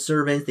typical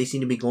servants. They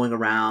seem to be going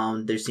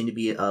around. There seem to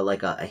be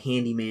like a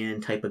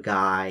handyman type of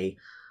guy,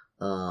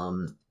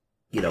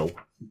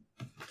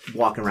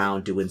 walking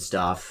around doing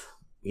stuff.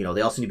 They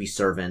all seem to be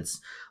servants.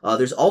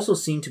 There's also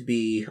seem to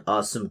be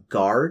some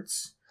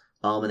guards,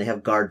 and they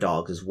have guard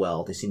dogs as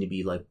well. They seem to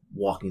be like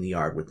walking the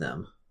yard with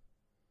them.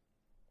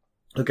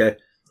 Okay.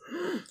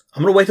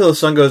 I'm gonna wait till the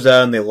sun goes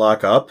down and they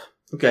lock up.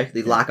 Okay,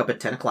 they lock up at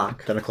 10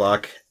 o'clock. 10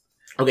 o'clock.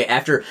 Okay,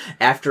 after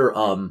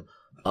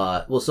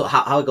so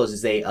how it goes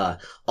is they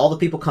all the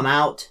people come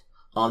out,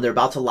 they're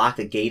about to lock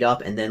the gate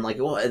up, and then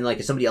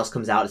if somebody else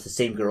comes out, it's the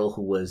same girl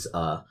who was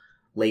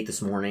late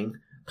this morning,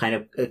 kind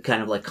of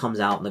like comes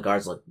out, and the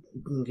guard's like,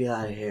 get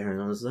out of here,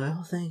 and I was like,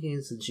 oh, thank you,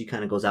 and she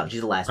kind of goes out, and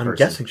she's the last person. I'm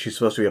guessing she's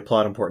supposed to be a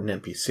plot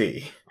important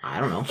NPC. I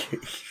don't know.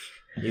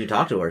 You can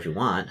talk to her if you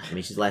want. I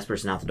mean, she's the last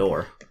person out the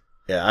door.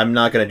 Yeah, I'm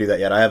not going to do that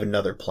yet. I have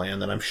another plan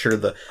that I'm sure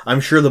the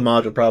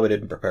module probably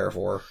didn't prepare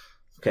for.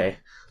 Okay.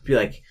 Be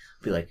like,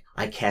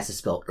 I cast a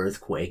spell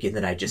Earthquake, and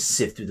then I just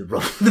sift through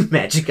the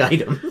magic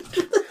item.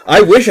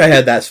 I wish I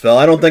had that spell.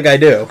 I don't think I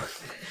do.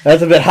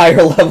 That's a bit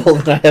higher level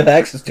than I have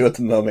access to at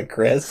the moment,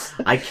 Chris.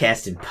 I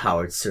cast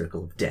Empowered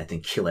Circle of Death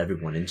and kill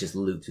everyone and just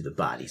loot through the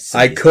bodies. So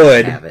I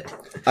could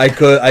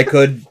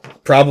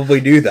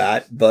probably do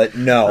that, but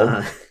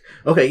no.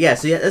 Okay, yeah,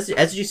 so yeah,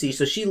 as you see,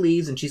 so she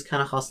leaves and she's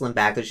kind of hustling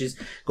back. So she's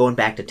going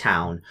back to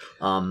town,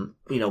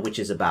 which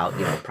is about,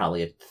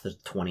 probably a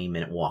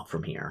 20-minute walk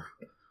from here.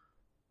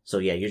 So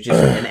yeah, you're just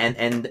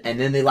and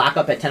then they lock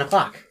up at 10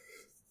 o'clock.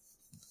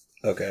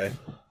 Okay.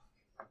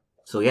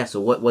 So yeah, so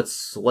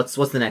what's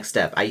the next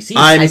step? I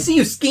see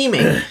you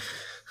scheming.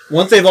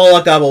 Once they've all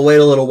locked up, I'll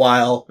wait a little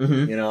while,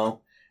 Mm-hmm. you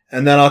know,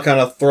 and then I'll kind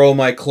of throw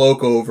my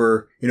cloak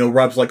over, you know,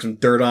 rubs like some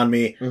dirt on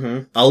me.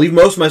 Mm-hmm. I'll leave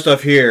most of my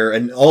stuff here,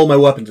 and all my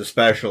weapons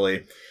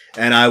especially,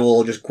 and I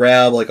will just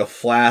grab like a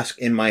flask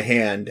in my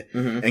hand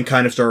Mm-hmm. and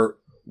kind of start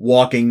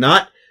walking,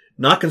 not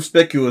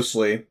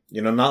conspicuously,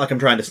 you know, not like I'm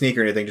trying to sneak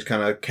or anything, just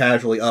kind of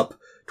casually up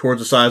towards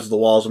the sides of the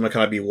walls. I'm gonna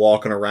kind of be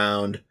walking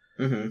around,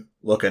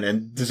 looking.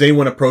 And does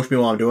anyone approach me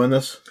while I'm doing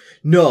this?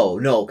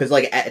 No, because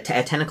like at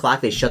 10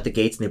 o'clock they shut the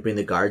gates and they bring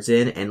the guards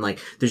in, and like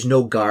there's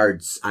no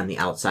guards on the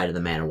outside of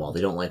the manor wall. They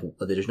don't like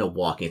there's no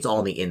walking. It's all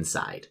on the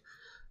inside.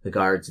 The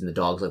guards and the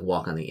dogs like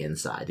walk on the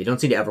inside. They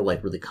don't seem to ever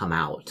like really come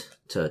out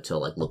to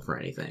like look for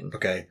anything.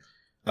 Okay,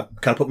 I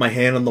kind of put my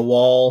hand on the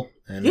wall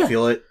and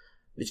feel it.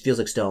 It feels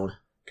like stone.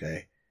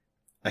 Okay,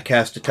 I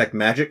cast Detect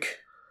Magic.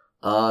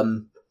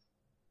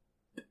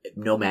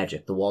 No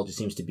magic. The wall just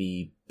seems to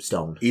be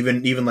stone.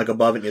 Even like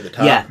above it near the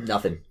top. Yeah,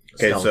 nothing.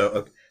 Okay,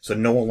 Stone. so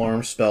no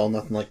alarm spell,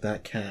 nothing like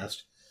that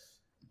cast.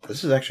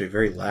 This is actually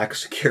very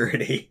lax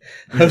security.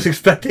 I was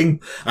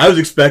expecting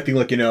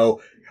like, you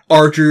know,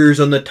 archers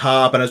on the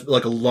top and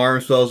like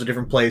alarm spells at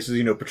different places,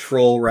 you know,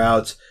 patrol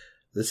routes.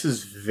 This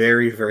is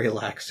very, very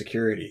lax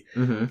security.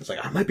 Mm-hmm. It's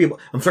like, I might be able,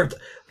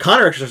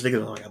 Connor actually starts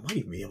thinking, like, I might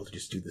even be able to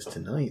just do this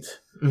tonight.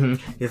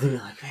 Mm-hmm. You're thinking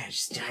like, man,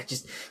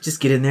 just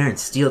get in there and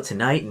steal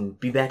tonight and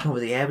be back home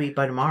with the Abbey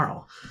by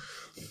tomorrow.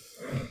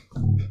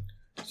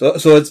 So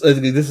it's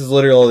this is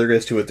literally all there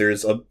is to it.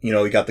 There's you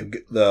know, you got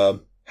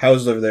the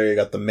houses over there, you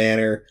got the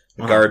manor,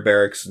 the guard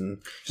barracks, and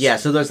yeah.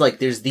 So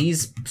there's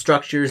these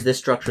structures, this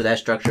structure, that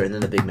structure, and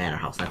then the big manor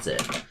house. That's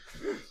it.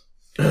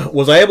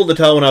 Was I able to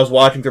tell when I was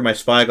watching through my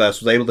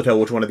spyglass? Was I able to tell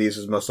which one of these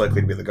is most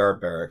likely to be the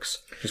guard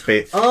barracks? Just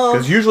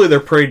because usually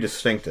they're pretty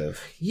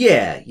distinctive.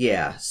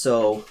 Yeah.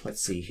 So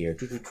let's see here.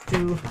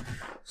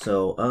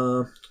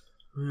 So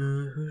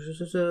this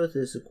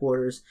is the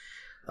quarters.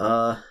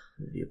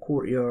 Maybe a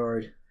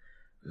courtyard.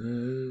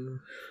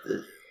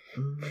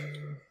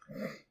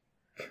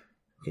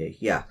 Okay,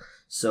 yeah.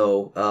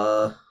 So,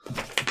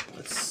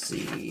 let's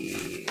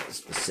see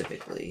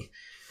specifically.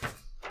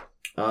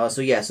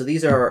 So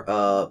these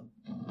are,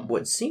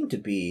 what seem to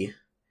be,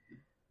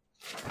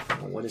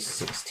 what is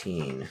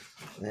 16?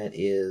 That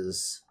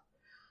is,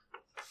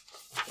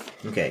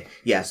 okay,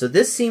 yeah, so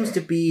this seems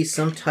to be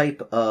some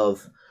type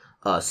of,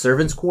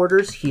 servants'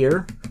 quarters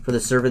here for the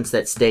servants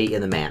that stay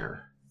in the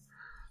manor.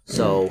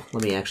 So,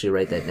 let me actually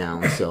write that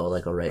down. So,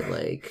 like, I'll write,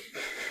 like,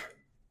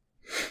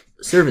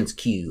 Servants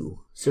HQ.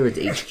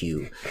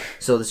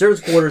 So, the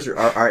servants' quarters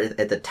are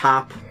at the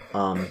top,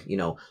 you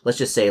know, let's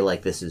just say,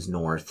 like, this is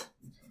north.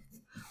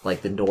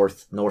 Like, the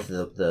north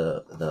of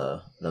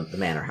the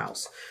manor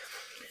house.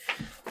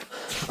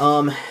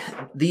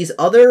 These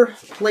other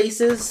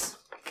places,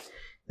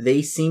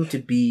 they seem to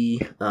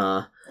be, you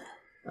know,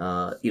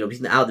 out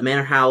of the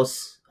manor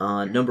house,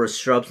 number of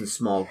shrubs and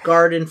small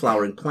garden,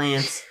 flowering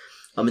plants.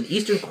 In the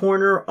eastern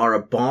corner are a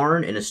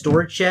barn and a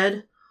storage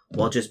shed,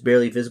 while just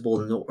barely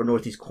visible in the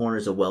northeast corner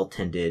is a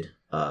well-tended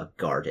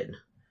garden.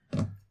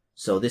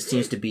 So this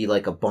seems to be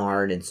like a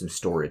barn and some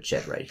storage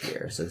shed right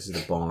here. So this is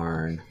the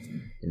barn,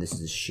 and this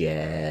is a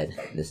shed,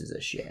 and this is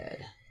a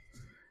shed.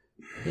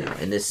 You know,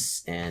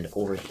 and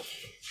over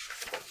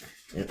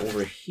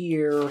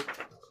here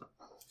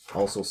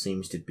also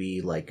seems to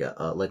be like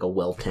a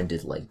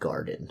well-tended like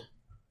garden.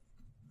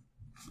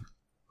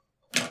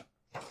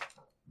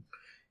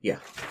 Yeah.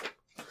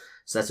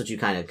 So that's what you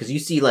kind of, because you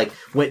see, like,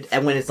 when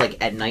it's,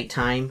 like, at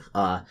nighttime,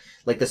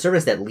 like, the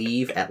servants that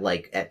leave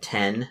at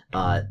 10,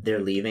 they're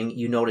leaving,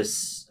 you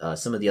notice,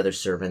 some of the other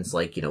servants,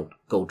 like, you know,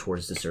 go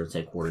towards the servants'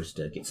 headquarters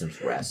to get some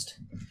rest.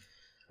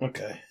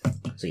 Okay.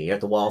 So you're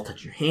at the wall,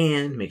 touch your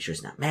hand, make sure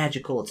it's not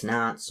magical, it's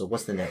not, so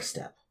what's the next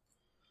step?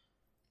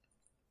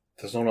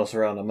 If there's no one else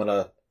around, I'm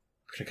gonna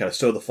kind of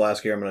stow the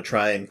flask here, I'm gonna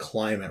try and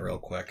climb it real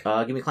quick.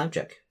 Give me a climb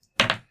check.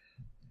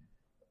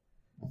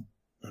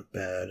 Not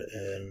bad,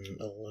 and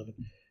 11...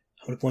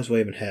 How many points do I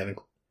even have?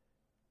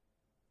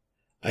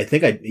 I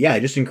think I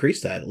just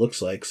increased that, it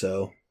looks like,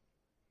 so.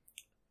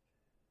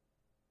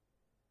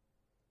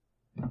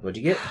 What'd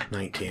you get?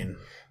 19.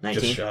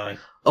 19? Just shy.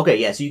 Okay,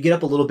 yeah, so you get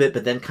up a little bit,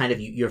 but then kind of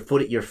your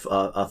footing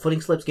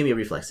slips. Give me a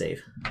reflex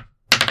save.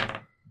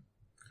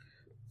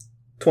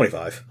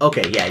 25.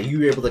 Okay, yeah, you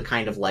were able to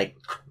kind of, like,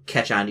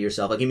 catch on to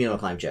yourself. Give me another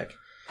climb check.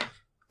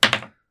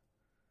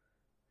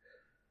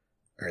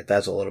 Alright,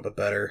 that's a little bit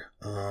better.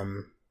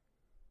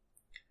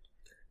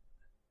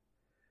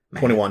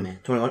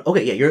 21. 21.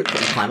 Okay, yeah, you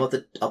climb up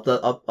the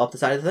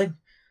side of the thing,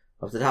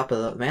 up the top of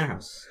the manor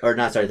house, or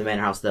not? Sorry, the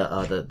manor house,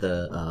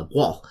 the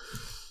wall.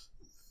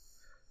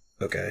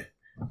 Okay.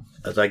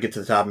 As I get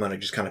to the top, I'm gonna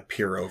just kind of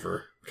peer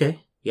over.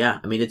 Okay. Yeah,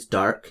 I mean it's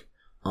dark.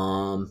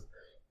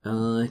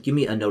 Give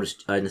me a notice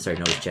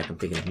check. I'm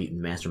thinking of mutant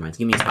masterminds.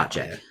 Give me a spot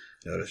check.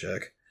 Yeah, notice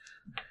check.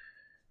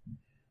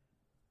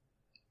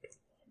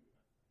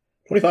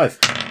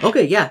 25.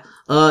 Okay, yeah.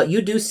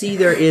 You do see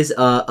there is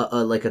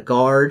like a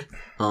guard.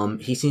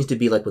 He seems to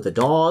be like with a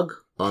dog.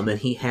 And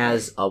he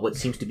has what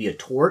seems to be a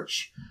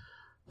torch.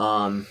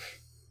 Walking.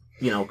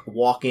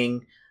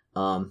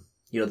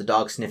 The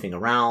dog sniffing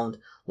around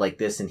like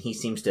this, and he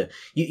seems to.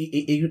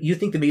 You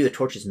think that maybe the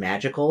torch is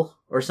magical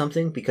or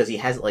something because he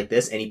has it like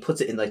this, and he puts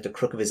it in like the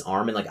crook of his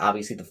arm, and like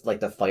obviously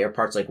the fire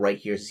part's like right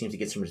here. So it seems to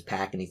get from his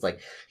pack, and he's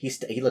like he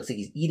looks like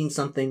he's eating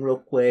something real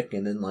quick,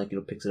 and then like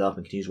picks it up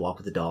and continues to walk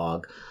with the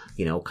dog.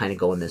 Kind of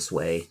going this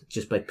way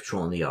just by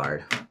patrolling the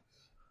yard.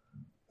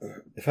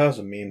 If I was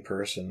a mean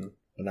person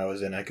when I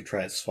was in, I could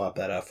try and swap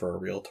that out for a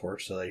real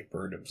torch so that he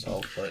burned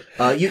himself.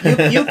 But you could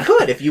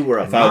if you were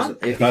if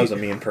I was a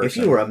mean person. If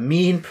you were a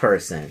mean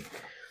person.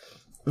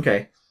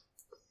 Okay.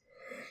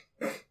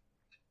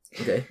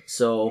 Okay.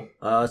 So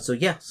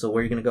yeah. So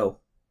where are you gonna go?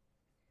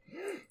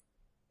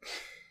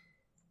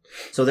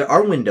 So there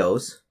are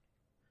windows,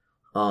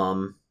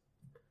 for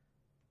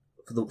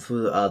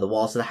the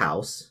walls of the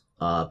house.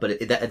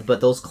 But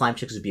those climb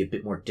checks would be a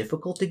bit more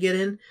difficult to get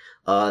in.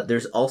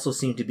 There's also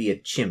seemed to be a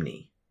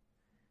chimney.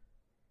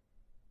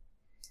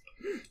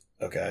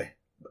 Okay.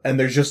 And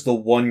there's just the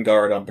one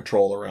guard on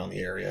patrol around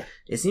the area.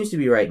 It seems to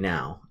be right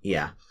now.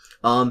 Yeah.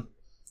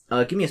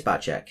 Give me a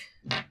spot check.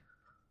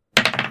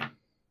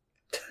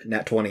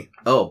 Nat 20.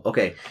 Oh,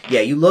 okay.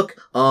 Yeah, you look.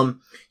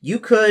 You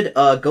could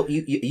go.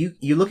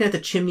 You're looking at the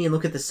chimney and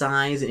look at the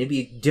size, and it'd be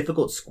a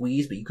difficult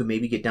squeeze, but you could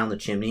maybe get down the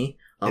chimney.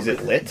 Is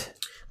it lit?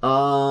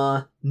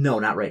 No,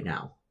 not right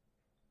now.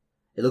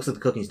 It looks like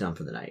the cooking's done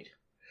for the night.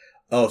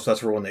 Oh, so that's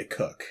for when they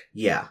cook.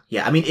 Yeah.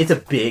 I mean, it's a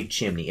big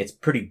chimney. It's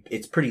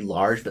pretty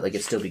large, but like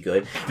it'd still be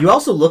good. You're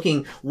also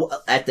looking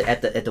at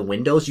the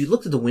windows. You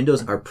looked at the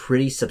windows are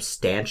pretty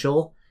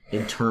substantial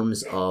in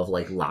terms of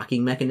like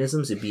locking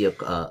mechanisms. It'd be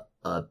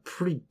a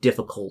pretty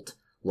difficult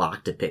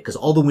lock to pick because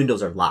all the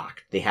windows are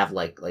locked. They have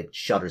like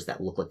shutters that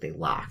look like they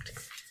locked.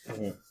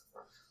 Mm-hmm.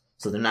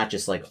 So they're not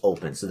just like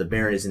open. So the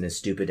Baron isn't as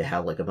stupid to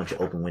have like a bunch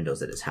of open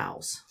windows at his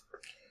house.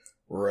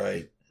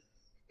 Right.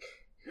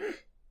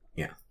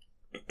 Yeah.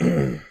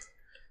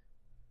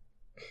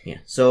 Yeah.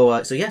 So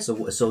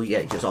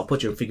I'll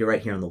put your figure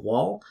right here on the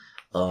wall.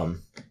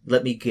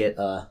 Let me get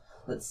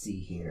let's see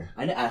here.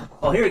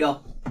 Here we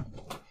go.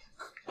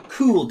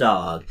 Cool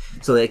Dog.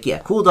 So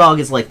like Cool Dog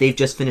is like they've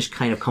just finished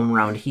kind of coming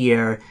around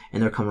here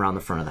and they're coming around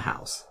the front of the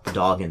house. The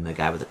dog and the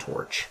guy with the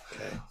torch.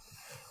 Okay.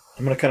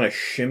 I'm gonna kind of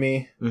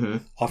shimmy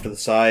off to the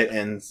side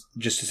and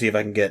just to see if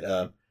I can get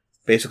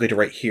basically to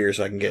right here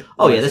so I can get.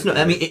 Oh yeah, there's no.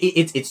 I mean,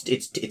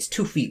 it's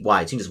 2 feet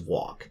wide, so you can just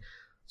walk.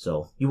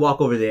 So you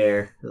walk over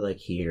there, like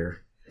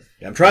here.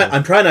 Yeah, I'm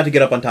trying not to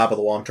get up on top of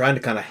the wall. I'm trying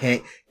to kind of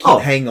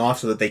hang off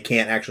so that they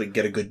can't actually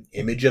get a good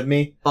image of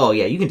me. Oh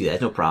yeah, you can do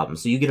that. No problem.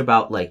 So you get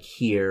about like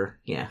here.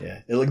 Yeah.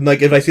 Yeah.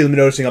 Like if I see them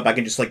noticing up, I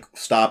can just like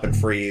stop and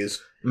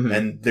freeze,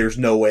 and there's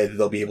no way that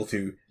they'll be able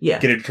to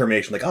get a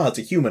determination like, oh, it's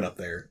a human up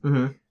there.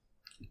 Mm-hmm.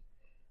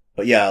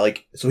 But yeah,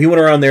 like so he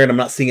went around there, and I'm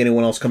not seeing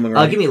anyone else coming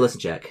around. Give me a listen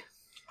check.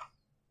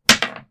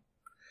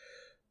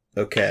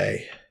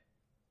 Okay.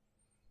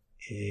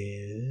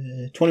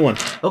 21.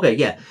 Okay,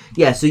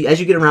 yeah. So as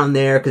you get around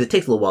there, because it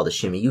takes a little while to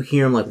shimmy, you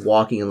hear him like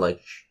walking and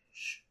like.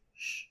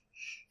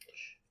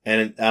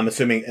 And I'm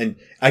assuming, and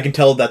I can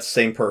tell that's the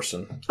same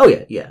person. Oh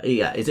yeah.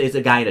 It's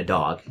a guy and a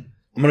dog.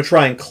 I'm gonna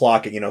try and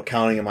clock it,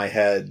 counting in my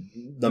head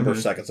number of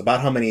seconds.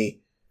 About how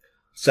many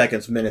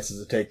seconds, minutes does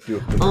it take to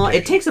do?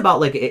 It takes about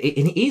like,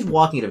 and he's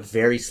walking at a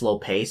very slow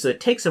pace, so it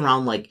takes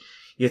around like.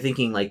 You're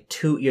thinking like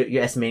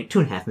you're estimating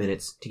 2.5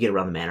 minutes to get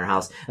around the manor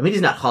house. I mean,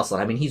 he's not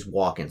hustling. I mean, he's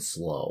walking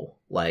slow.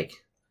 Like,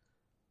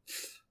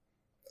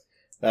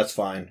 that's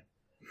fine.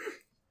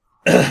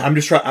 I'm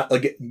just trying,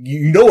 like,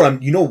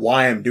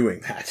 why I'm doing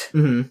that.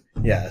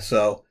 Mm-hmm. Yeah.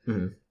 So,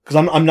 because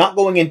I'm not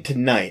going in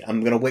tonight. I'm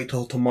going to wait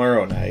till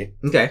tomorrow night.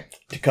 Okay.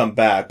 To come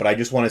back, but I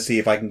just want to see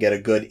if I can get a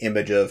good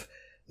image of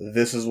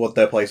this is what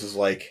that place is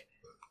like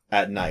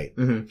at night.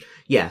 Mm-hmm.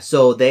 Yeah.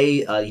 So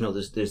they,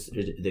 there's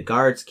the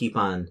guards keep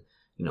on.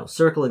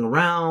 Circling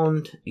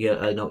around.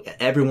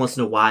 Every once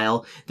in a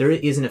while, there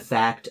is in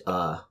fact,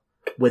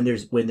 when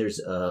there's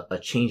a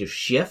change of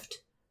shift,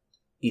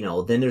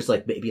 then there's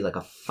like maybe like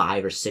a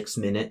 5 or 6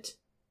 minute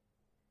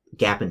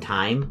gap in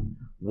time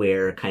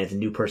where kind of the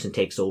new person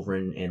takes over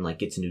and like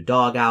gets a new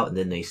dog out, and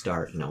then they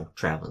start,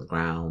 traveling the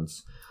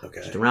grounds,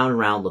 just around and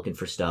around looking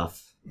for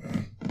stuff.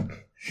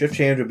 Shift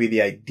change would be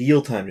the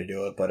ideal time to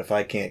do it, but if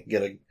I can't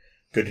get a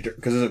good,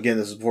 because again,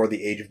 this is before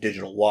the age of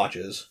digital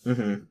watches,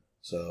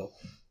 so.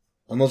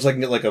 Unless I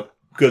can get like a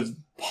good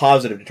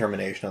positive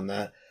determination on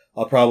that,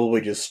 I'll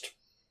probably just.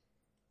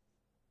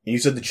 You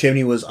said the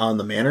chimney was on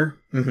the manor?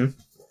 Mm-hmm.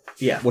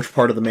 Yeah. Which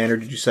part of the manor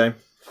did you say?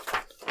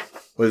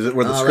 Was it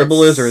where the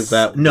scribble is, or is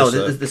that? No,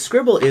 the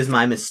scribble is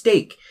my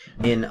mistake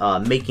in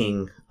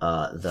making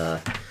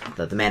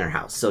the manor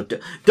house. So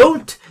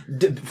don't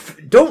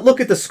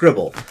look at the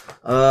scribble.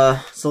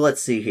 So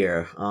let's see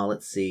here.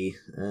 Let's see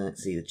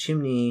the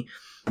chimney.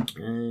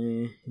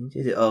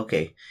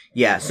 Okay.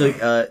 Yeah.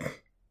 So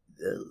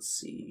let's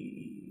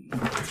see.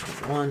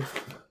 One.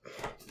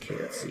 Okay,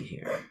 let's see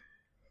here.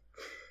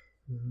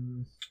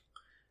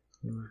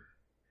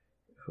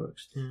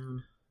 Works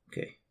down.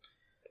 Okay.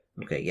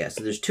 Okay, yeah,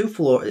 so there's two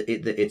floors.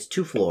 It's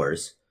 2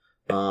 floors.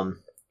 And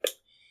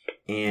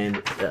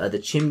the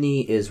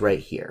chimney is right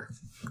here.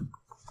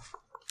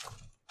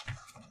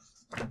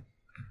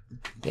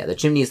 Yeah, the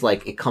chimney is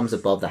like, it comes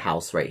above the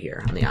house right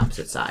here on the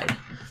opposite side.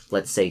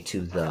 Let's say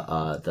to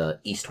the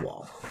east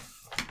wall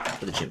of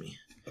the chimney.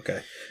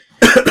 Okay.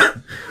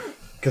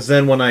 Because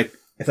then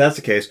if that's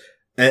the case,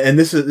 and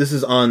this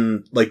is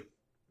on, like,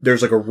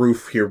 there's like a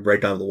roof here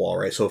right down the wall,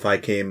 right? So if I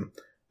came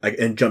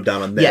and jumped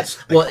down on this.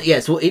 Yes. Well, yeah,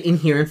 so in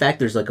here, in fact,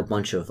 there's like a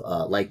bunch of,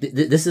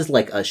 this is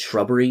like a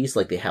shrubberies,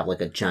 like they have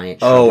like a giant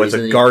shrubberies. Oh,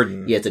 it's a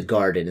garden. Yeah, it's a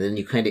garden. And then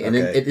you kind of, and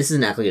then this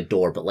isn't actually a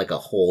door, but like a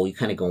hole. You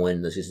kind of go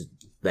in, this is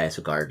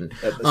a garden.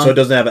 So it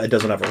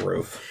doesn't have a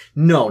roof.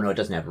 No, it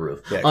doesn't have a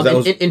roof.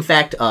 Yeah, in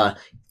fact,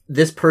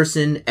 this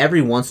person,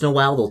 every once in a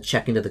while, they'll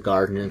check into the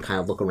garden and kind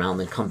of look around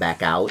and come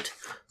back out.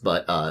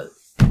 But,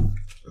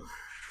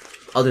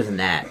 other than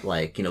that,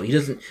 like, you know, he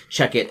doesn't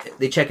check it.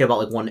 They check it about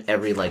like one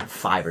every like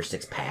 5 or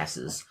 6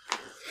 passes.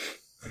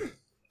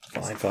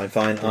 Fine.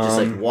 Just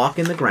like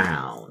walking the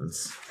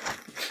grounds.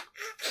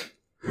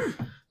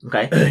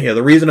 Okay. Yeah,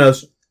 the reason I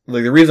was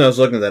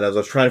looking at that is I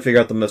was trying to figure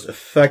out the most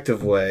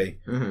effective way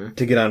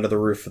to get onto the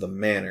roof of the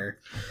manor,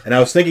 and I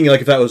was thinking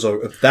like if that was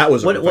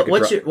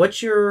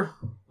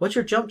what's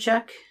your jump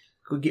check?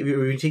 Will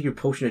you take your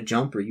potion of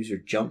jump or use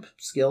your jump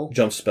skill?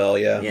 Jump spell,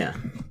 yeah. Yeah.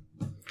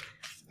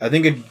 I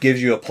think it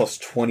gives you a plus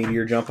 20 to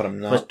your jump, but I'm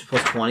not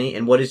plus 20.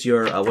 And what's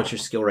your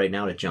skill right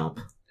now to jump?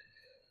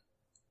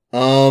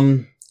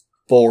 4.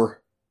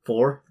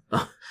 4?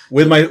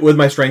 with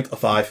my strength, a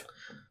 5.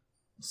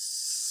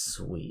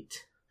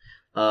 Sweet.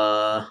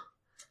 Well,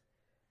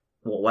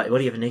 why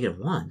do you have a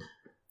 -1?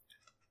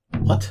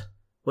 What?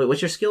 Wait,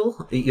 what's your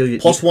skill?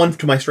 Plus 1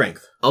 to my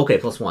strength. Okay,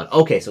 plus 1.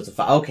 Okay, so it's a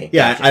 5. Okay.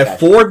 Yeah, I have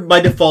 4 by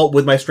default.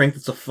 With my strength,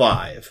 it's a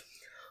 5.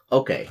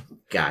 Okay,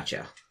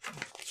 gotcha.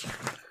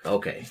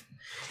 Okay.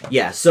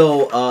 Yeah,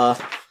 so,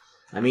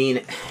 I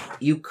mean,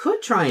 you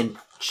could try and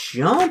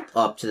jump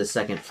up to the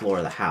 2nd floor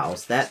of the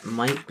house. That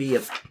might be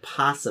a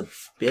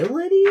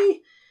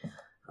possibility.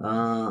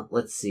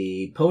 Let's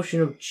see.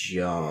 Potion of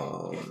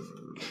jump.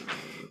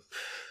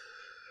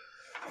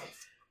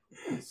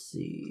 Let's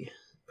see.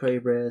 Pray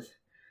breath.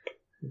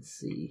 Let's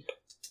see.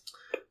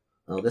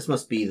 Oh, this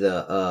must be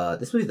the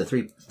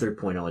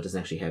 3.0. It doesn't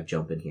actually have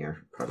jump in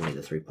here. Probably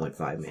the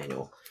 3.5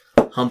 manual.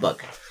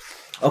 Humbug.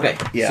 Okay.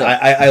 Yeah, so,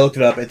 I looked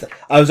it up.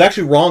 I was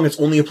actually wrong. It's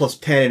only a plus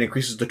 10. It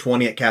increases to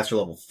 20 at caster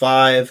level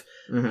 5.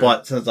 Mm-hmm.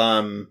 But since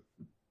I'm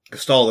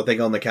Gestalt, I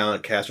think on the count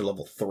at caster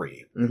level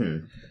 3.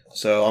 Mm-hmm.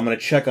 So I'm going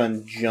to check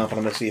on jump, and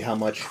I'm going to see how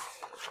much...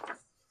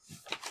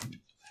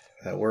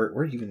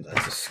 where even...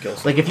 That's a skill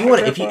set. Like, if you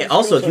want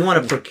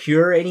to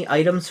procure any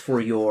items for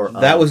your...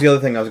 that was the other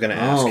thing I was going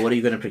to ask. Oh, what are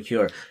you going to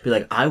procure? Be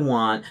like, I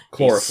want...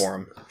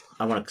 Chloroform.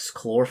 I want a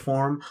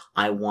chloroform.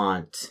 I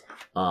want...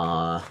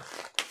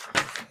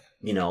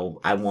 You know,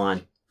 I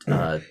want...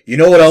 you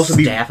know what else would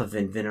be... Staff of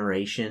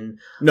Veneration.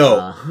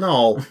 No.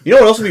 You know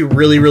what else would be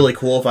really, really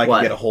cool if I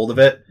could get a hold of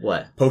it?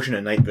 What? Potion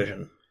of Night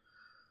Vision.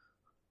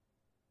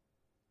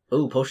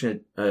 Oh,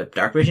 Potion of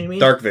Dark Vision, you mean?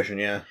 Dark Vision,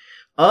 yeah.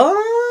 I'm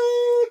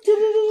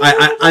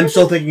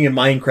still thinking in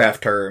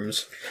Minecraft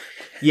terms.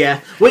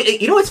 Yeah.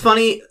 Wait, you know what's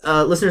funny,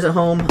 listeners at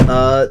home?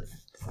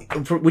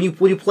 When you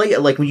play,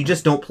 like, when you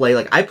just don't play,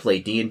 like, I play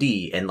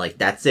D&D, and, like,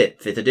 that's it,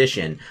 5th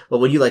edition. But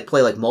when you, like,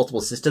 play, like,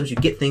 multiple systems, you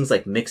get things,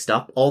 like, mixed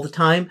up all the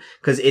time,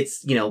 because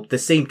it's, you know, the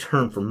same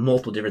term for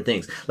multiple different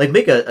things. Like,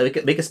 make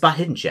a spot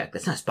hidden check.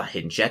 That's not a spot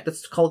hidden check,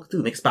 that's Call of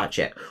Cthulhu. Make a spot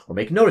check. Or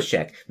make a notice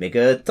check. Make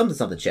a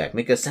something check.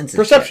 Make a sense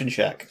perception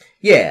check.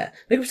 Yeah,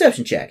 make a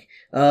perception check.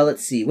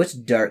 Let's see, what's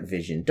Dark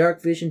Vision?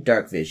 Dark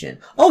Vision.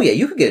 Oh yeah,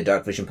 you could get a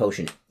Dark Vision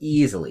potion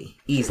easily.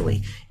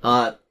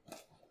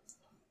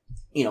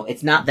 You know,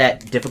 it's not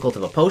that difficult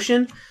of a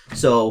potion,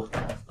 so,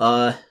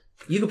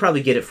 you could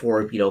probably get it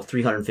for,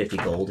 350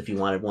 gold if you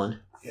wanted one.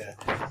 Yeah.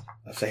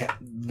 I'd say,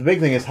 the big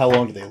thing is how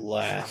long do they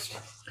last?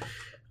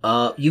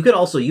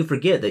 You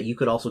forget that you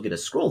could also get a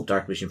scroll of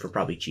Dark Vision for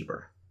probably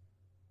cheaper.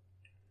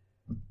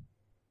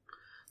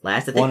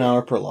 I think 1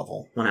 hour per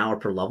level. 1 hour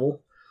per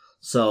level.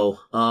 So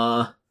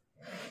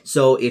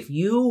if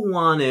you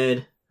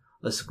wanted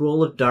a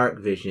scroll of Dark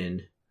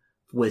Vision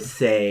with,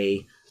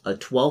 say, a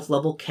 12th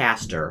level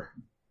caster,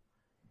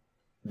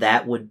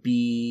 that would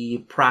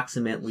be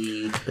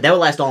approximately, but that would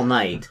last all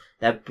night.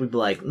 That would be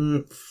like,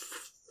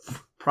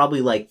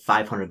 probably like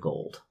 500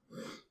 gold.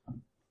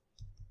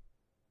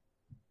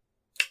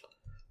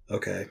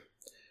 Okay.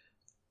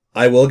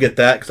 I will get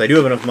that, because I do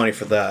have enough money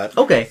for that.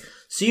 Okay.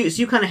 So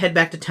you kind of head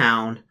back to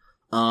town.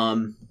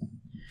 There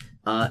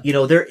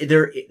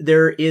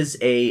is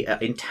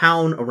in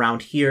town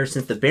around here,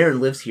 since the Baron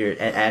lives here,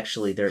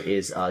 actually there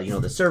is,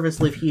 the servants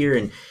live here,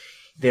 and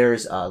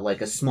there's,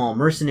 like a small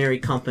mercenary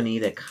company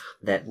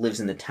that lives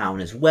in the town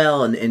as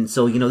well. And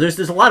so, there's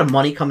a lot of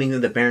money coming into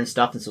the Baron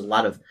stuff, and so a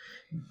lot of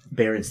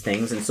Baron's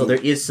things. And so there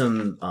is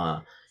some,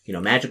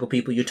 magical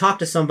people. You talk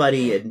to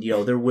somebody and,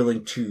 they're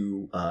willing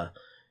to,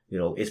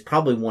 it's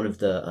probably one of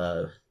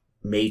the,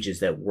 mages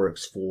that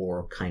works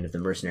for kind of the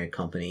mercenary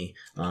company.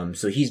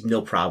 So he's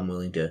no problem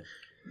willing to,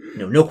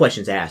 no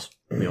questions asked.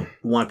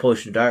 Want to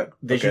potion dark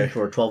vision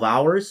for 12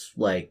 hours?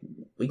 Like,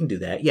 we can do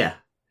that. Yeah.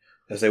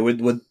 I say,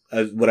 would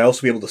I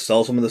also be able to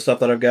sell some of the stuff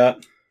that I've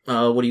got?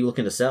 What are you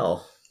looking to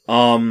sell?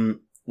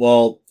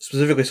 Well,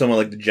 specifically some of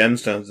like the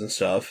gemstones and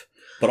stuff,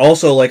 but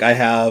also like I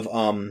have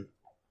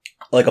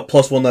like a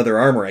 +1 leather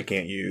armor I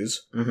can't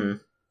use. Mm-hmm.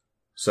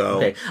 So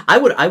okay, I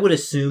would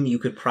assume you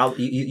could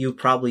you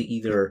probably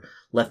either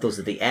left those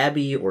at the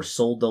Abbey or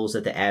sold those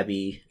at the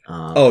Abbey.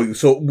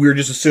 So we're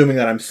just assuming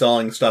that I'm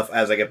selling stuff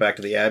as I get back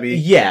to the Abbey?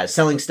 Yeah,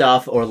 selling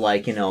stuff or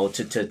like,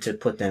 to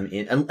put them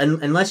in.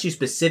 Unless you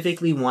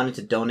specifically wanted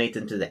to donate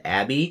them to the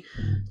Abbey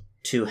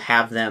to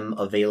have them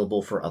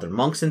available for other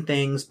monks and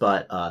things.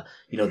 But,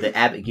 the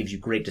Abbey gives you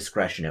great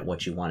discretion at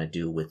what you want to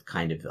do with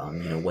kind of,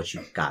 what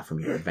you got from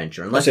your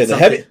adventure. Unless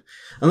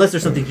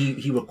there's something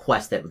he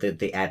requests that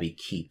the Abbey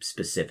keeps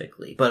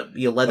specifically. But,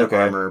 leather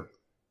armor,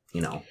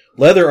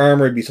 Leather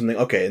armor would be something.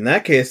 Okay, in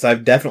that case,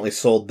 I've definitely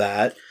sold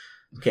that.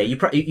 Okay,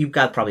 you've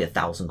got probably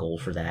 1,000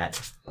 gold for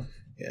that.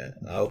 Yeah,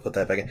 I'll put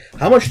that back in.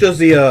 How much does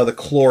the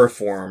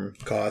chloroform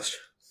cost?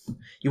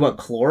 You want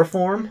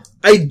chloroform?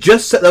 I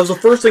just said that was the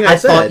first thing I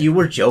said. I thought you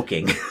were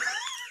joking.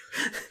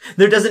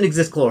 There doesn't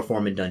exist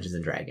chloroform in Dungeons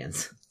and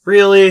Dragons.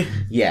 Really?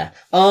 Yeah.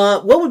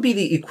 What would be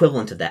the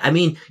equivalent of that? I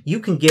mean, you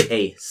can get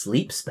a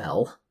sleep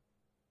spell.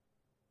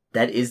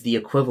 That is the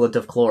equivalent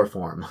of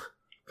chloroform.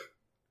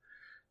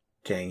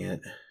 Dang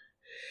it.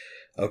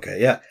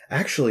 Okay, yeah.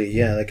 Actually,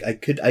 yeah, like I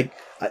could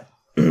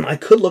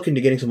look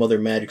into getting some other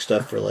magic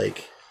stuff for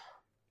like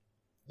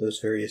those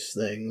various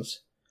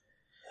things.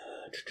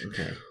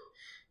 Okay.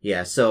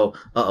 Yeah, so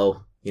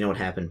you know what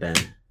happened, Ben?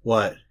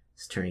 What?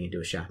 It's turning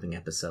into a shopping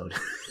episode.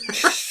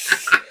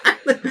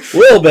 A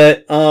little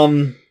bit.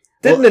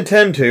 Didn't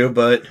intend to,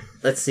 but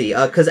let's see.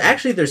 Because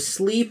actually there's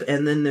sleep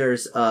and then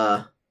there's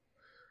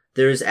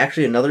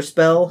actually another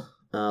spell.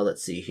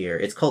 Let's see here.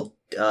 It's called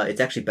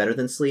it's actually better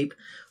than sleep.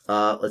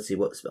 Let's see,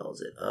 what spell is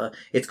it?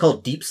 It's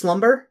called Deep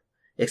Slumber,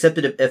 except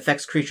it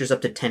affects creatures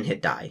up to 10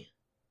 hit die.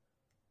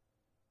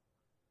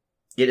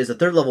 It is a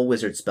 3rd level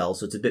wizard spell,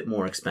 so it's a bit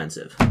more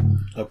expensive.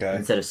 Okay.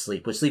 Instead of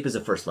sleep, which sleep is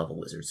a 1st level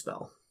wizard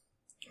spell.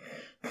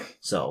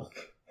 So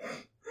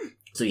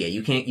yeah,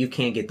 you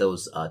can't get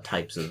those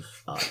types of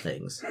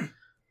things.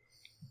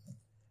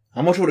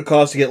 How much would it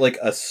cost to get like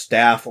a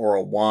staff or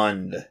a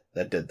wand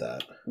that did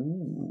that?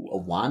 Ooh, a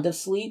wand of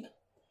sleep?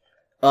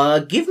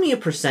 Give me a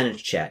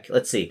percentage check.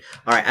 Let's see.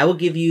 All right, I will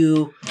give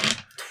you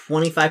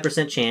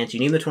 25% chance. You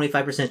need the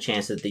 25%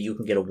 chance that you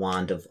can get a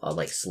wand of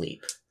like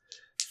sleep.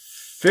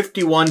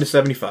 51 to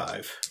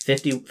 75.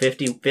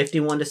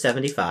 51 to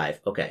 75.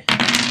 Okay.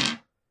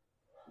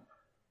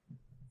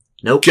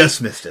 Nope.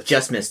 Just missed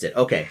it.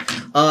 Okay.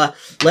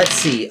 Let's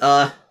see.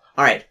 All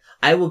right.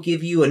 I will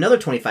give you another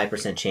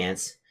 25%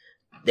 chance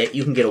that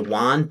you can get a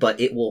wand, but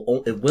it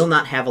will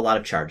not have a lot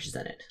of charges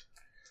in it.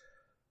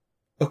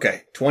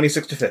 Okay.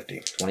 26 to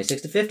 50.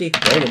 26 to 50.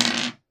 Roll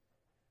them.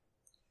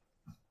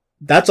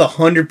 That's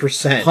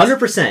 100%.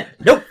 100%.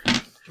 Nope.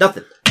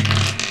 Nothing.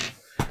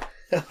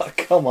 Oh,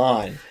 come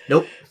on.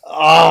 Nope.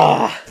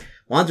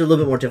 Wands are a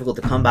little bit more difficult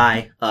to come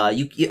by.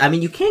 You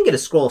can get a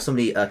scroll of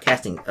somebody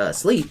casting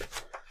sleep.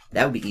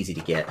 That would be easy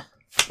to get.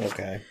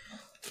 Okay.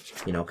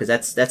 Because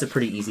that's a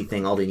pretty easy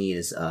thing. All they need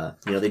is,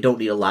 they don't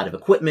need a lot of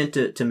equipment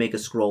to make a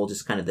scroll,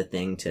 just kind of the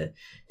thing to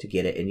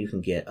get it. And you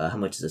can get, how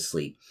much is a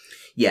sleep?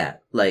 Yeah,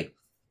 like,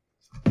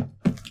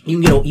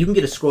 you can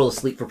get a scroll of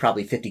sleep for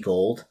probably 50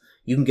 gold.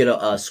 You can get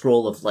a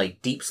scroll of,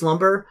 like, deep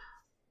slumber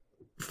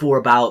for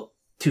about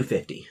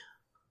 250.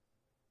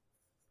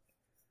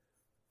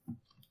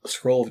 A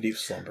scroll of deep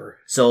slumber.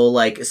 So,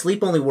 like,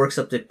 sleep only works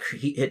up to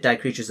hit die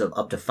creatures of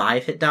up to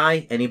 5 hit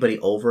die. Anybody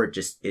over,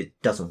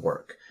 it doesn't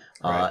work.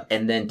 Right.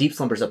 And then deep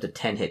slumber's up to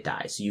 10 hit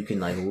die, so you can,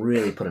 like,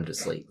 really put them to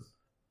sleep.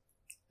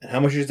 And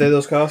how much did you say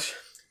those cost?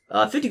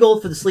 50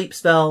 gold for the sleep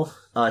spell,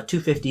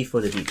 250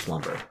 for the deep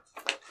slumber.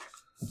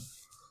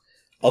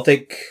 I'll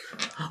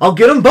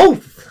get them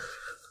both!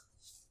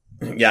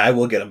 Yeah, I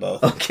will get them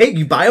both. Okay,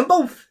 you buy them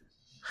both!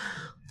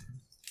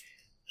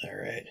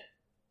 Alright.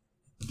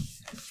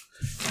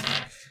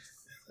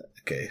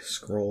 Okay,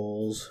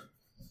 scrolls.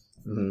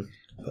 Mm-hmm.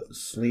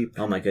 Sleep.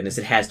 Oh my goodness,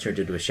 it has turned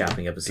into a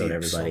shopping episode, deep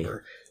everybody.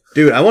 Slumber.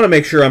 Dude, I want to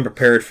make sure I'm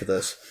prepared for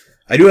this.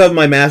 I do have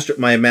my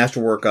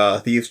masterwork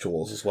thieves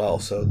tools as well,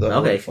 so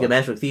okay. If you get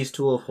masterwork thieves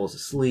tool, falls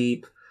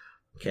asleep.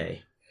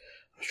 Okay.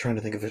 I was trying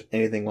to think of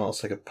anything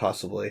else I could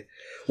possibly.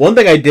 One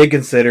thing I did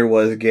consider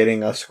was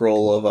getting a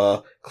scroll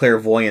of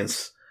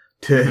clairvoyance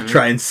to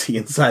try and see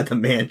inside the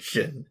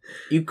mansion.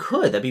 You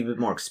could. That'd be a bit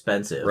more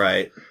expensive,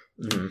 right?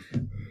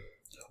 Mm-hmm.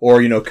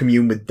 Or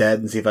commune with dead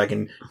and see if I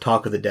can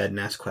talk with the dead and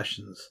ask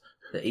questions.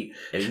 You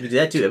can do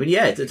that too. I mean,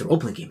 yeah, it's a role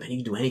playing game, man.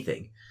 You can do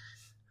anything.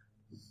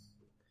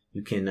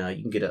 You can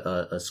get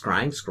a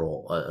scrying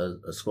scroll,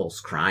 a scroll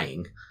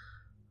scrying.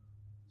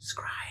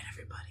 Scrying,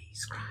 everybody.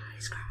 Scry.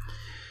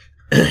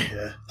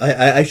 Yeah.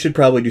 I should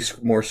probably do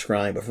more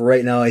scrying, but for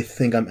right now, I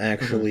think I'm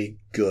actually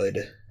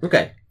good.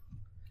 Okay.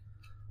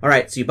 All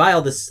right, so you buy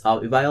all this.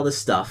 You buy all this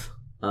stuff.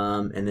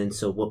 And then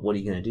so what are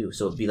you gonna do?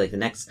 So it'd be like the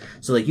next.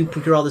 So like you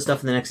procure all this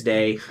stuff the next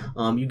day.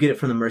 You get it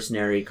from the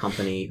mercenary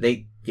company.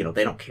 They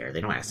don't care.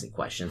 They don't ask any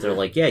questions. They're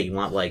like, yeah, you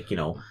want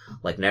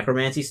like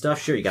necromancy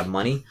stuff? Sure, you got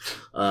money.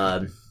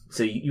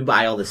 So you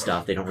buy all this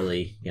stuff. They don't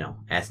really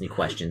ask any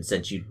questions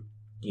since you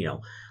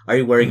are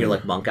you wearing your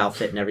like monk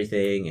outfit and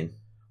everything and.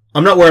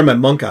 I'm not wearing my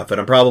monk outfit.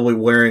 I'm probably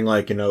wearing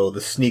like the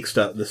sneak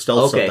stuff, the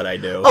stealth stuff that I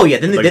do. Oh yeah,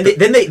 then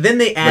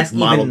they ask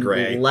like even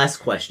gray. less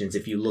questions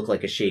if you look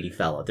like a shady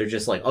fella. They're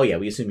just like, oh yeah,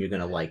 we assume you're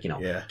gonna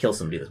kill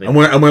somebody. I'm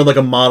wearing like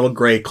a model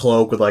gray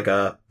cloak with like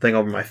a thing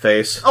over my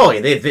face. Oh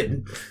yeah,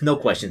 they no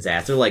questions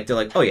asked. They're like,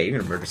 oh yeah, you're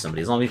gonna murder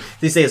somebody as long as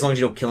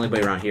you don't kill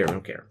anybody around here. I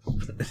don't care.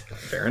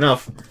 Fair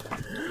enough.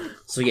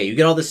 So yeah, you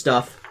get all this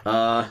stuff.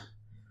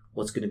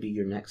 What's gonna be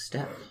your next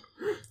step?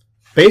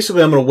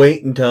 Basically, I'm gonna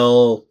wait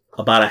until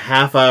about a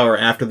half hour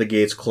after the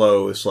gates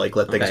close, like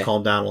let things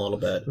calm down a little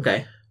bit.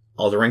 Okay.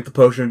 I'll drink the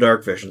potion of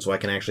dark vision so I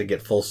can actually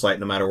get full sight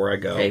no matter where I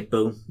go. Okay,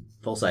 boom.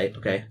 Full sight,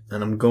 okay.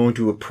 And I'm going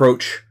to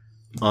approach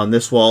on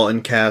this wall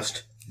and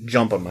cast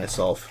jump on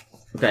myself.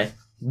 Okay.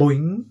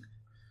 Boing.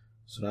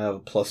 So now I have a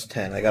plus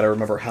 10. I gotta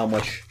remember how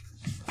much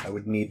I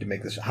would need to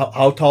make this.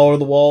 How tall are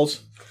the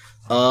walls?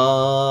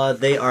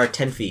 They are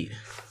 10 feet.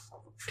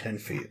 10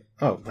 feet.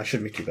 Oh, that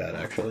shouldn't be too bad,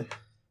 actually.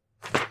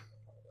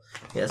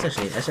 Yeah,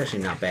 that's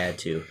actually not bad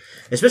too.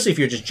 Especially if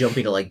you're just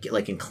jumping to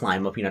like and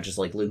climb up. You're not just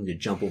like looking to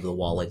jump over the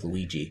wall like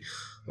Luigi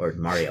or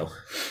Mario.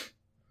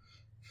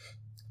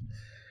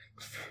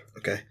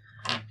 Okay.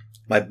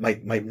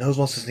 My nose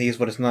wants to sneeze,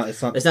 but it's not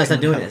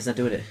doing it. It's not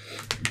doing it.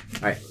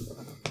 All right.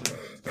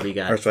 What do you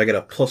got? All right, so I get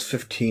a plus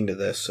 15 to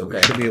this, so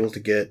we should be able to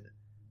get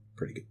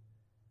pretty good.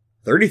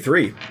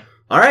 33.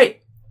 All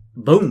right.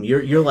 Boom.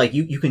 You're like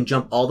you can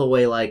jump all the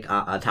way like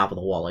on top of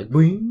the wall like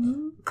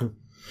boing. All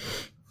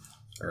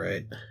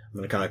right. I'm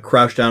going to kind of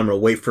crouch down. I'm going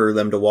to wait for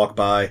them to walk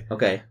by.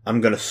 Okay.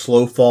 I'm going to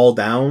slow fall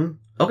down.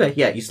 Okay,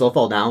 yeah, you slow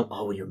fall down.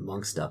 Oh, your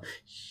monk stuff.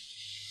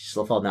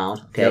 Slow fall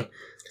down. Okay. Yep.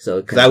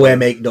 So that way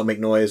I don't make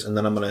noise, and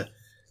then I'm going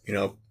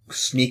to,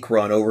 sneak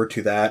run over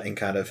to that and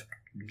kind of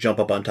jump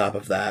up on top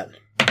of that.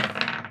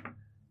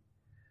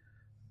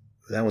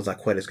 That one's not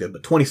quite as good,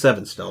 but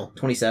 27 still.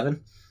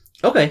 27?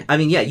 Okay. I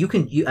mean, yeah,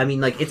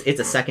 it's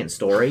a second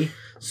story.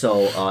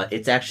 So,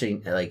 it's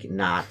actually, like,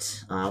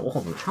 not, well,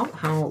 hold on.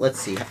 How, let's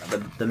see.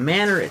 The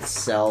manor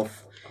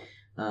itself,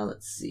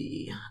 let's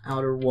see.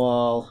 Outer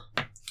wall.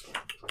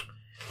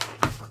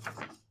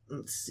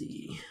 Let's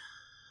see.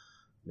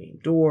 Main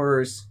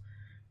doors.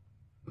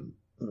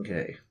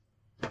 Okay.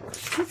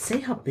 Does it say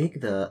how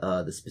big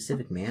the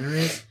specific manor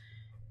is?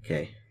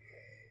 Okay.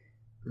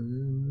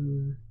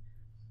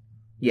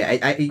 Yeah,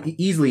 I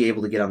easily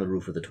able to get on the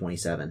roof with a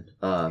 27.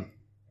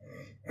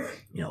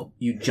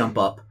 You jump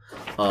up,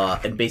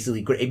 and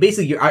basically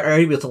you are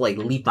able to like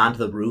leap onto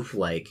the roof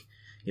like,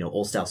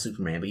 old style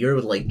Superman, but you're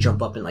able to like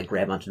jump up and like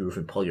grab onto the roof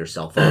and pull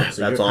yourself up.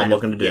 So that's all I'm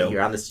looking to do.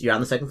 You're on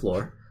the second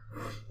floor.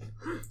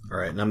 All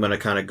right, and I'm going to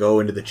kind of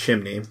go into the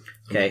chimney.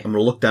 Okay. I'm going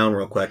to look down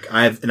real quick.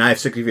 I have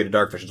 60 feet of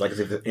dark vision, so I can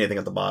see if there's anything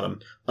at the bottom.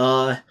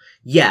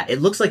 Yeah,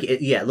 it looks like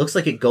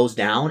it goes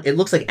down. It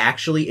looks like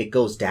actually it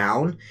goes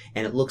down,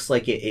 and it looks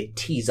like it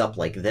tees up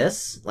like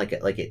this, like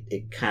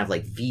it kind of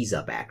like V's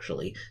up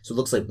actually. So it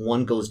looks like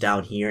one goes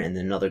down here, and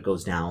then another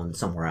goes down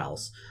somewhere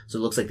else. So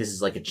it looks like this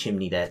is like a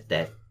chimney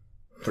that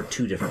for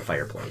two different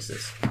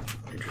fireplaces.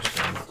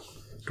 Interesting.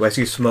 Do I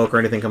see smoke or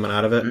anything coming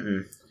out of it?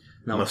 Mm-mm.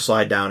 No. I'm going to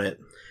slide down it.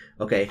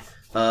 Okay.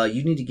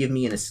 You need to give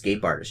me an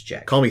escape artist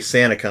check. Call me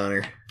Santa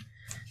Connor.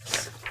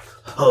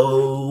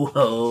 Ho,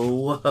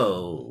 ho,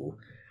 ho.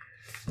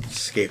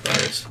 Escape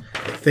artist.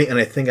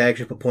 I think I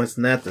actually put points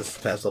in that this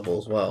past level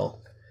as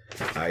well.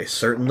 I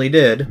certainly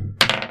did.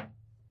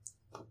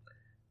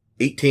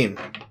 18.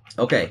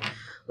 Okay.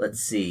 Let's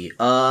see.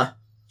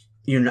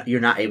 You're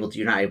not able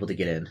to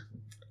get in.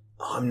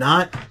 Oh, I'm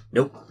not?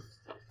 Nope.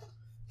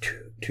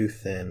 Too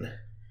thin.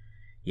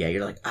 Yeah,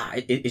 you're like,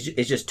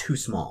 it's just too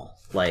small.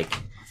 Like,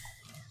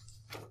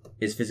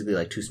 it's physically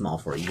like too small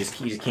for you. You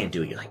just can't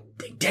do it. You're like,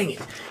 dang it!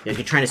 You're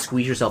trying to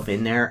squeeze yourself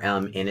in there,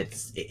 and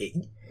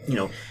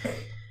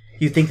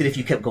you think that if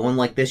you kept going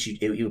like this,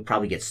 you would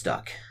probably get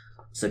stuck.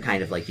 So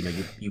kind of like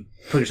you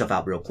put yourself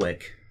out real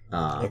quick.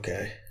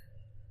 Okay.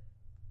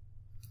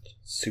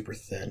 Super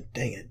thin.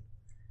 Dang it.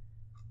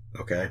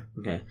 Okay.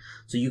 Okay.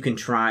 So you can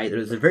try.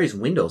 There's various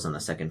windows on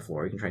the second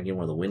floor. You can try and get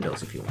one of the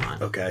windows if you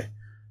want. Okay.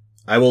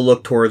 I will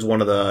look towards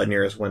one of the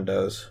nearest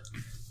windows.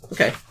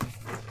 Okay.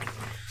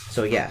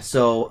 So yeah,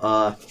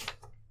 okay,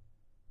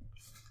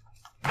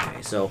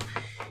 so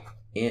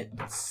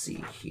let's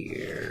see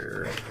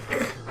here.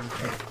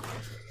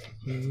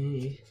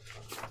 Okay,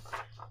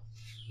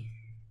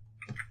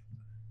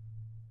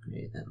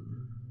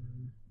 then.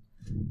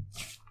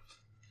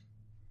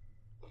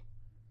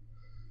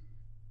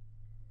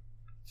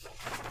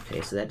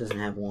 Okay, so that doesn't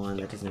have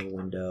one. That doesn't have a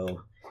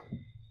window.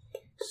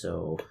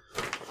 So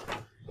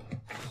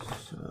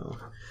I'm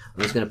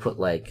just gonna put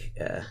like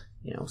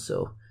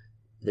so.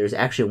 There's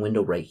actually a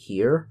window right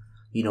here,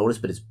 you notice,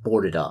 but it's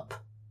boarded up.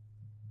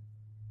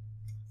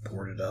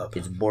 boarded up.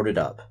 It's boarded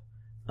up.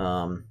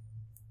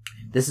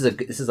 This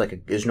is like a,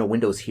 there's no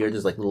windows here.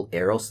 There's like little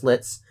arrow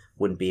slits.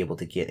 Wouldn't be able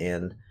to get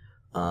in.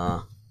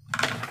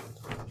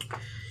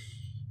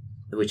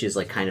 Which is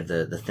like kind of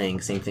the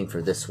thing. Same thing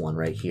for this one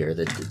right here.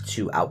 The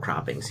two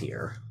outcroppings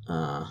here.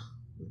 Let's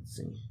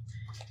see.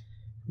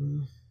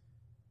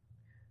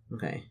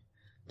 Okay.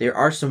 There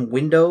are some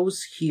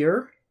windows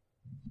here.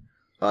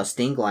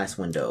 Stained glass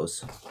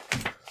windows.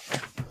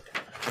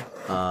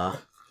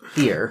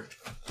 Here.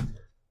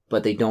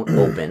 But they don't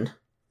open.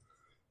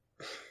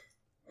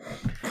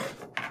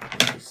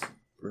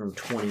 Room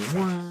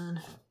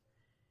 21.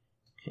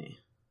 Okay.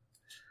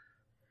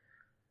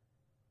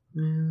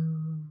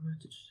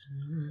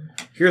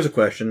 Here's a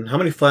question. How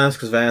many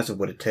flasks of acid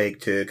would it take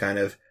to kind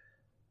of...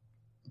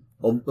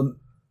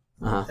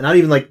 not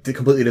even like to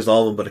completely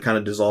dissolve them, but to kind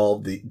of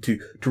dissolve to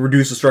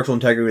reduce the structural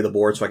integrity of the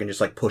board so I can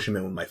just like push them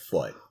in with my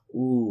foot?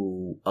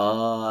 Ooh,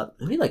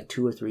 maybe like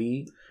 2 or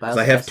 3 vials.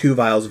 I have 2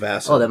 vials of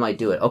acid. Oh, that might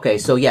do it. Okay,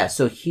 so yeah,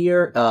 so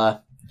here,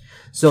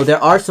 so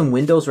there are some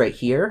windows right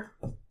here,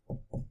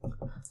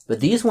 but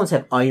these ones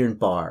have iron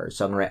bars,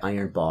 so I'm gonna write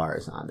iron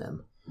bars on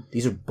them.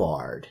 These are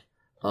barred.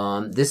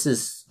 This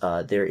is,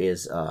 there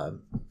is,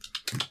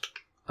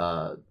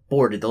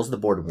 boarded, those are the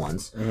boarded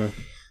ones. Mm-hmm.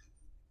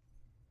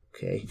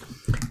 Okay,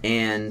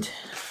 and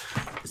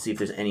let's see if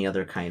there's any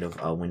other kind of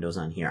windows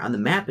on here. On the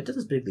map, it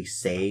doesn't specifically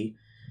say.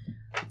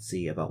 Let's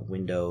see about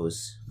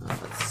windows.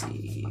 Let's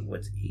see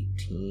what's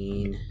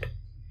 18.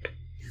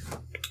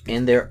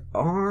 And there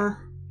are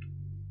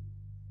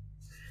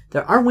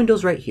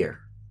windows right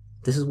here.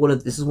 This is one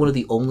of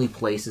the only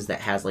places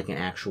that has like an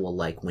actual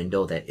like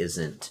window that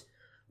isn't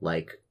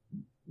like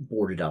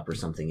boarded up or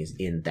something. Is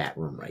in that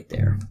room right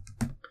there.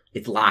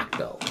 It's locked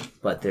though,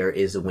 but there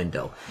is a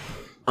window.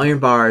 Iron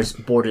bars,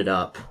 boarded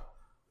up.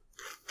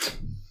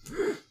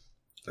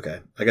 Okay.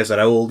 Like I said,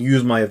 I will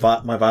use my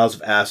vials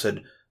of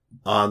acid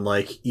on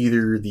like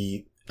either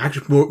the...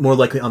 Actually, more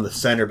likely on the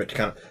center, but to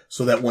kind of...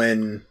 So that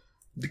when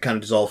it kind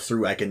of dissolves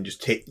through, I can just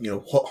take,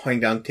 hang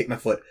down, take my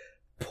foot,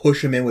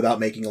 push them in without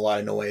making a lot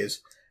of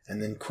noise,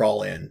 and then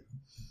crawl in.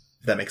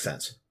 If that makes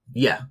sense.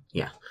 Yeah.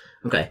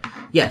 Okay.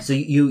 Yeah, so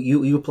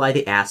you apply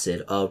the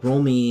acid.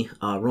 Roll me,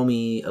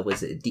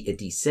 was it a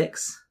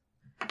D6?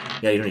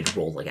 Yeah, you don't need to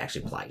roll, like,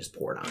 actually apply. Just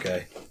pour it on.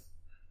 Okay.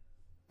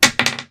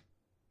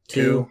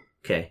 2.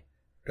 Okay.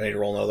 Do I need to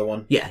roll another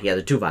one? Yeah,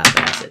 the 2 vials of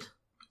acid.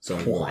 So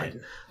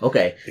 1.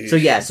 Okay. So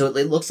yeah, so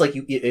it looks like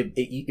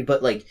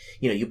but like,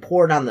 you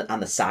pour it on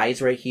the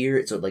sides right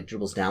here, so it like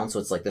dribbles down, so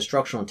it's like the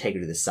structural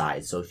integrity of the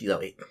sides. So if you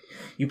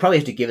probably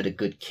have to give it a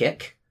good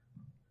kick.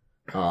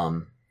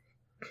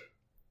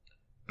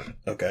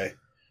 Okay.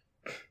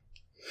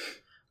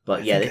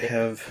 But yeah, they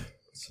have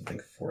something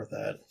for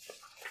that.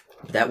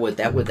 That would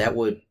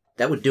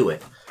do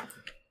it.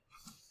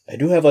 I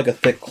do have like a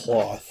thick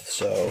cloth,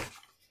 so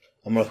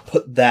I'm gonna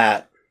put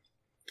that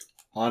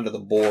onto the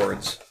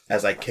boards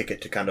as I kick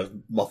it to kind of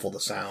muffle the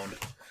sound.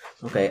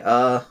 Okay,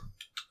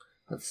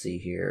 let's see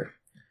here.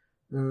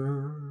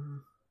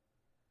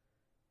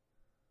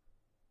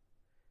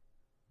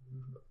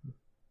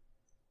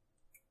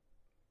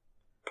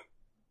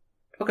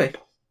 Okay.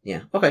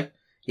 Yeah. Okay.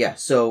 Yeah.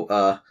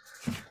 So,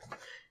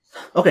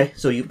 okay.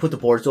 So you put the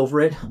boards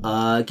over it.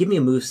 Give me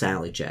a move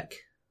silently check.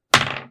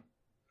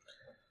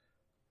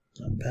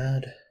 Not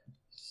bad.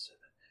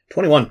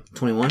 21.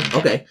 21.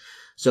 Okay.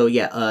 So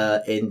yeah.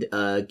 And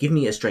give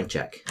me a strength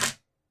check.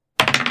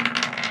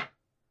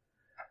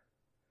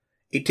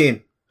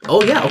 18.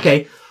 Oh yeah.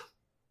 Okay.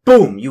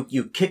 Boom! You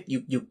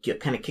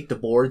kind of kick the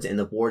boards, and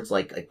the boards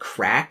like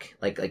crack,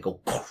 like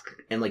go,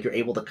 and like you're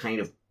able to kind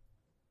of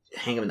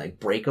hang them and like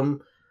break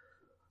them,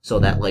 so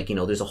that like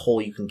there's a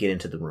hole you can get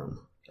into the room.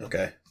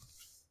 Okay.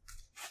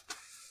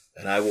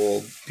 And I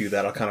will do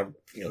that. I'll kind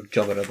of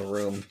jump into the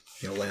room,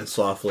 land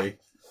softly.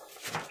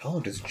 How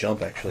long does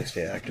jump actually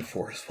stay active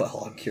for as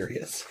well? I'm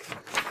curious.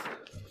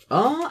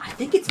 I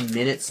think it's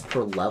minutes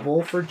per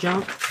level for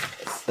jump.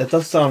 That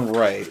does sound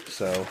right.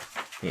 So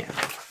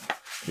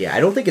yeah, I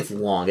don't think it's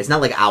long. It's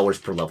not like hours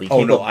per level.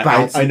 I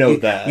know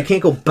that. You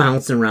can't go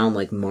bouncing around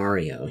like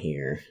Mario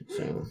here.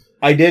 So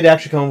I did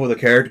actually come up with a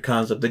character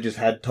concept that just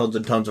had tons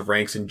and tons of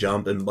ranks and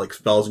jump and like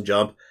spells and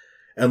jump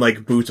and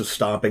like boots of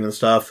stomping and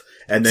stuff,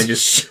 and then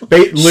just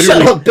literally.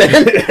 Shut up,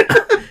 Ben.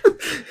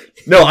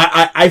 No,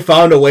 I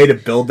found a way to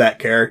build that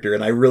character,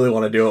 and I really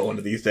want to do it one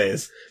of these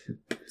days.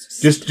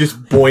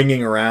 Just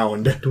boinging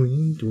around.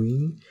 Dween,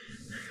 dween.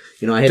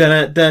 I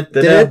had.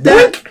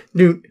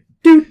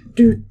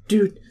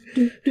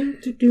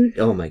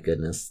 Oh my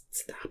goodness!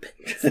 Stop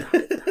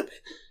it!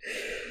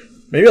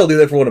 Maybe I'll do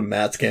that for one of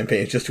Matt's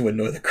campaigns just to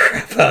annoy the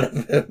crap out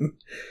of him.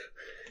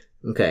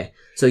 Okay,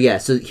 so yeah,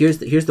 so here's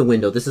the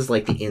window. This is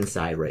like the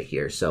inside right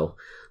here. So,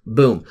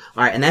 boom.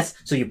 All right, and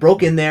so you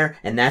broke in there,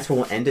 and that's where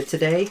we'll end it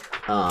today.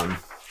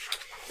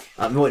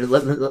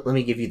 Let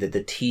me give you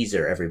the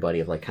teaser, everybody,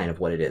 of like kind of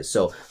what it is.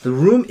 So the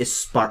room is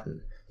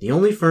Spartan. The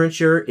only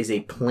furniture is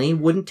a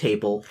plain wooden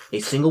table, a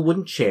single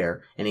wooden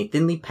chair, and a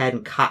thinly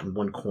padded cot in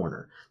one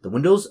corner. The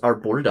windows are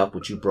boarded up,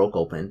 which you broke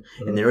open,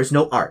 and there is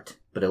no art,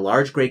 but a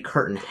large gray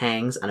curtain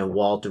hangs on a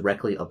wall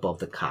directly above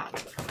the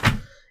cot.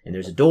 And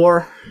there's a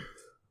door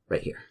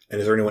right here. And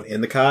is there anyone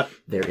in the cot?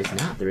 There is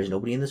not. There is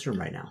nobody in this room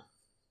right now.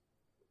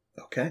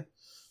 Okay.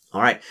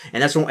 All right.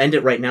 And that's where we'll end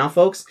it right now,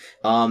 folks.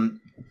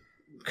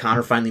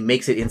 Connor finally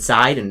makes it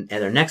inside, and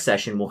at our next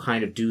session, we'll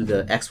kind of do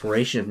the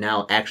exploration of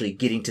now actually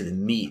getting to the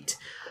meat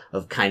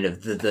of kind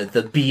of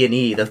the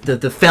B&E,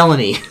 the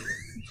felony. All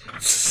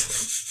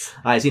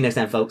right. See you next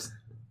time, folks.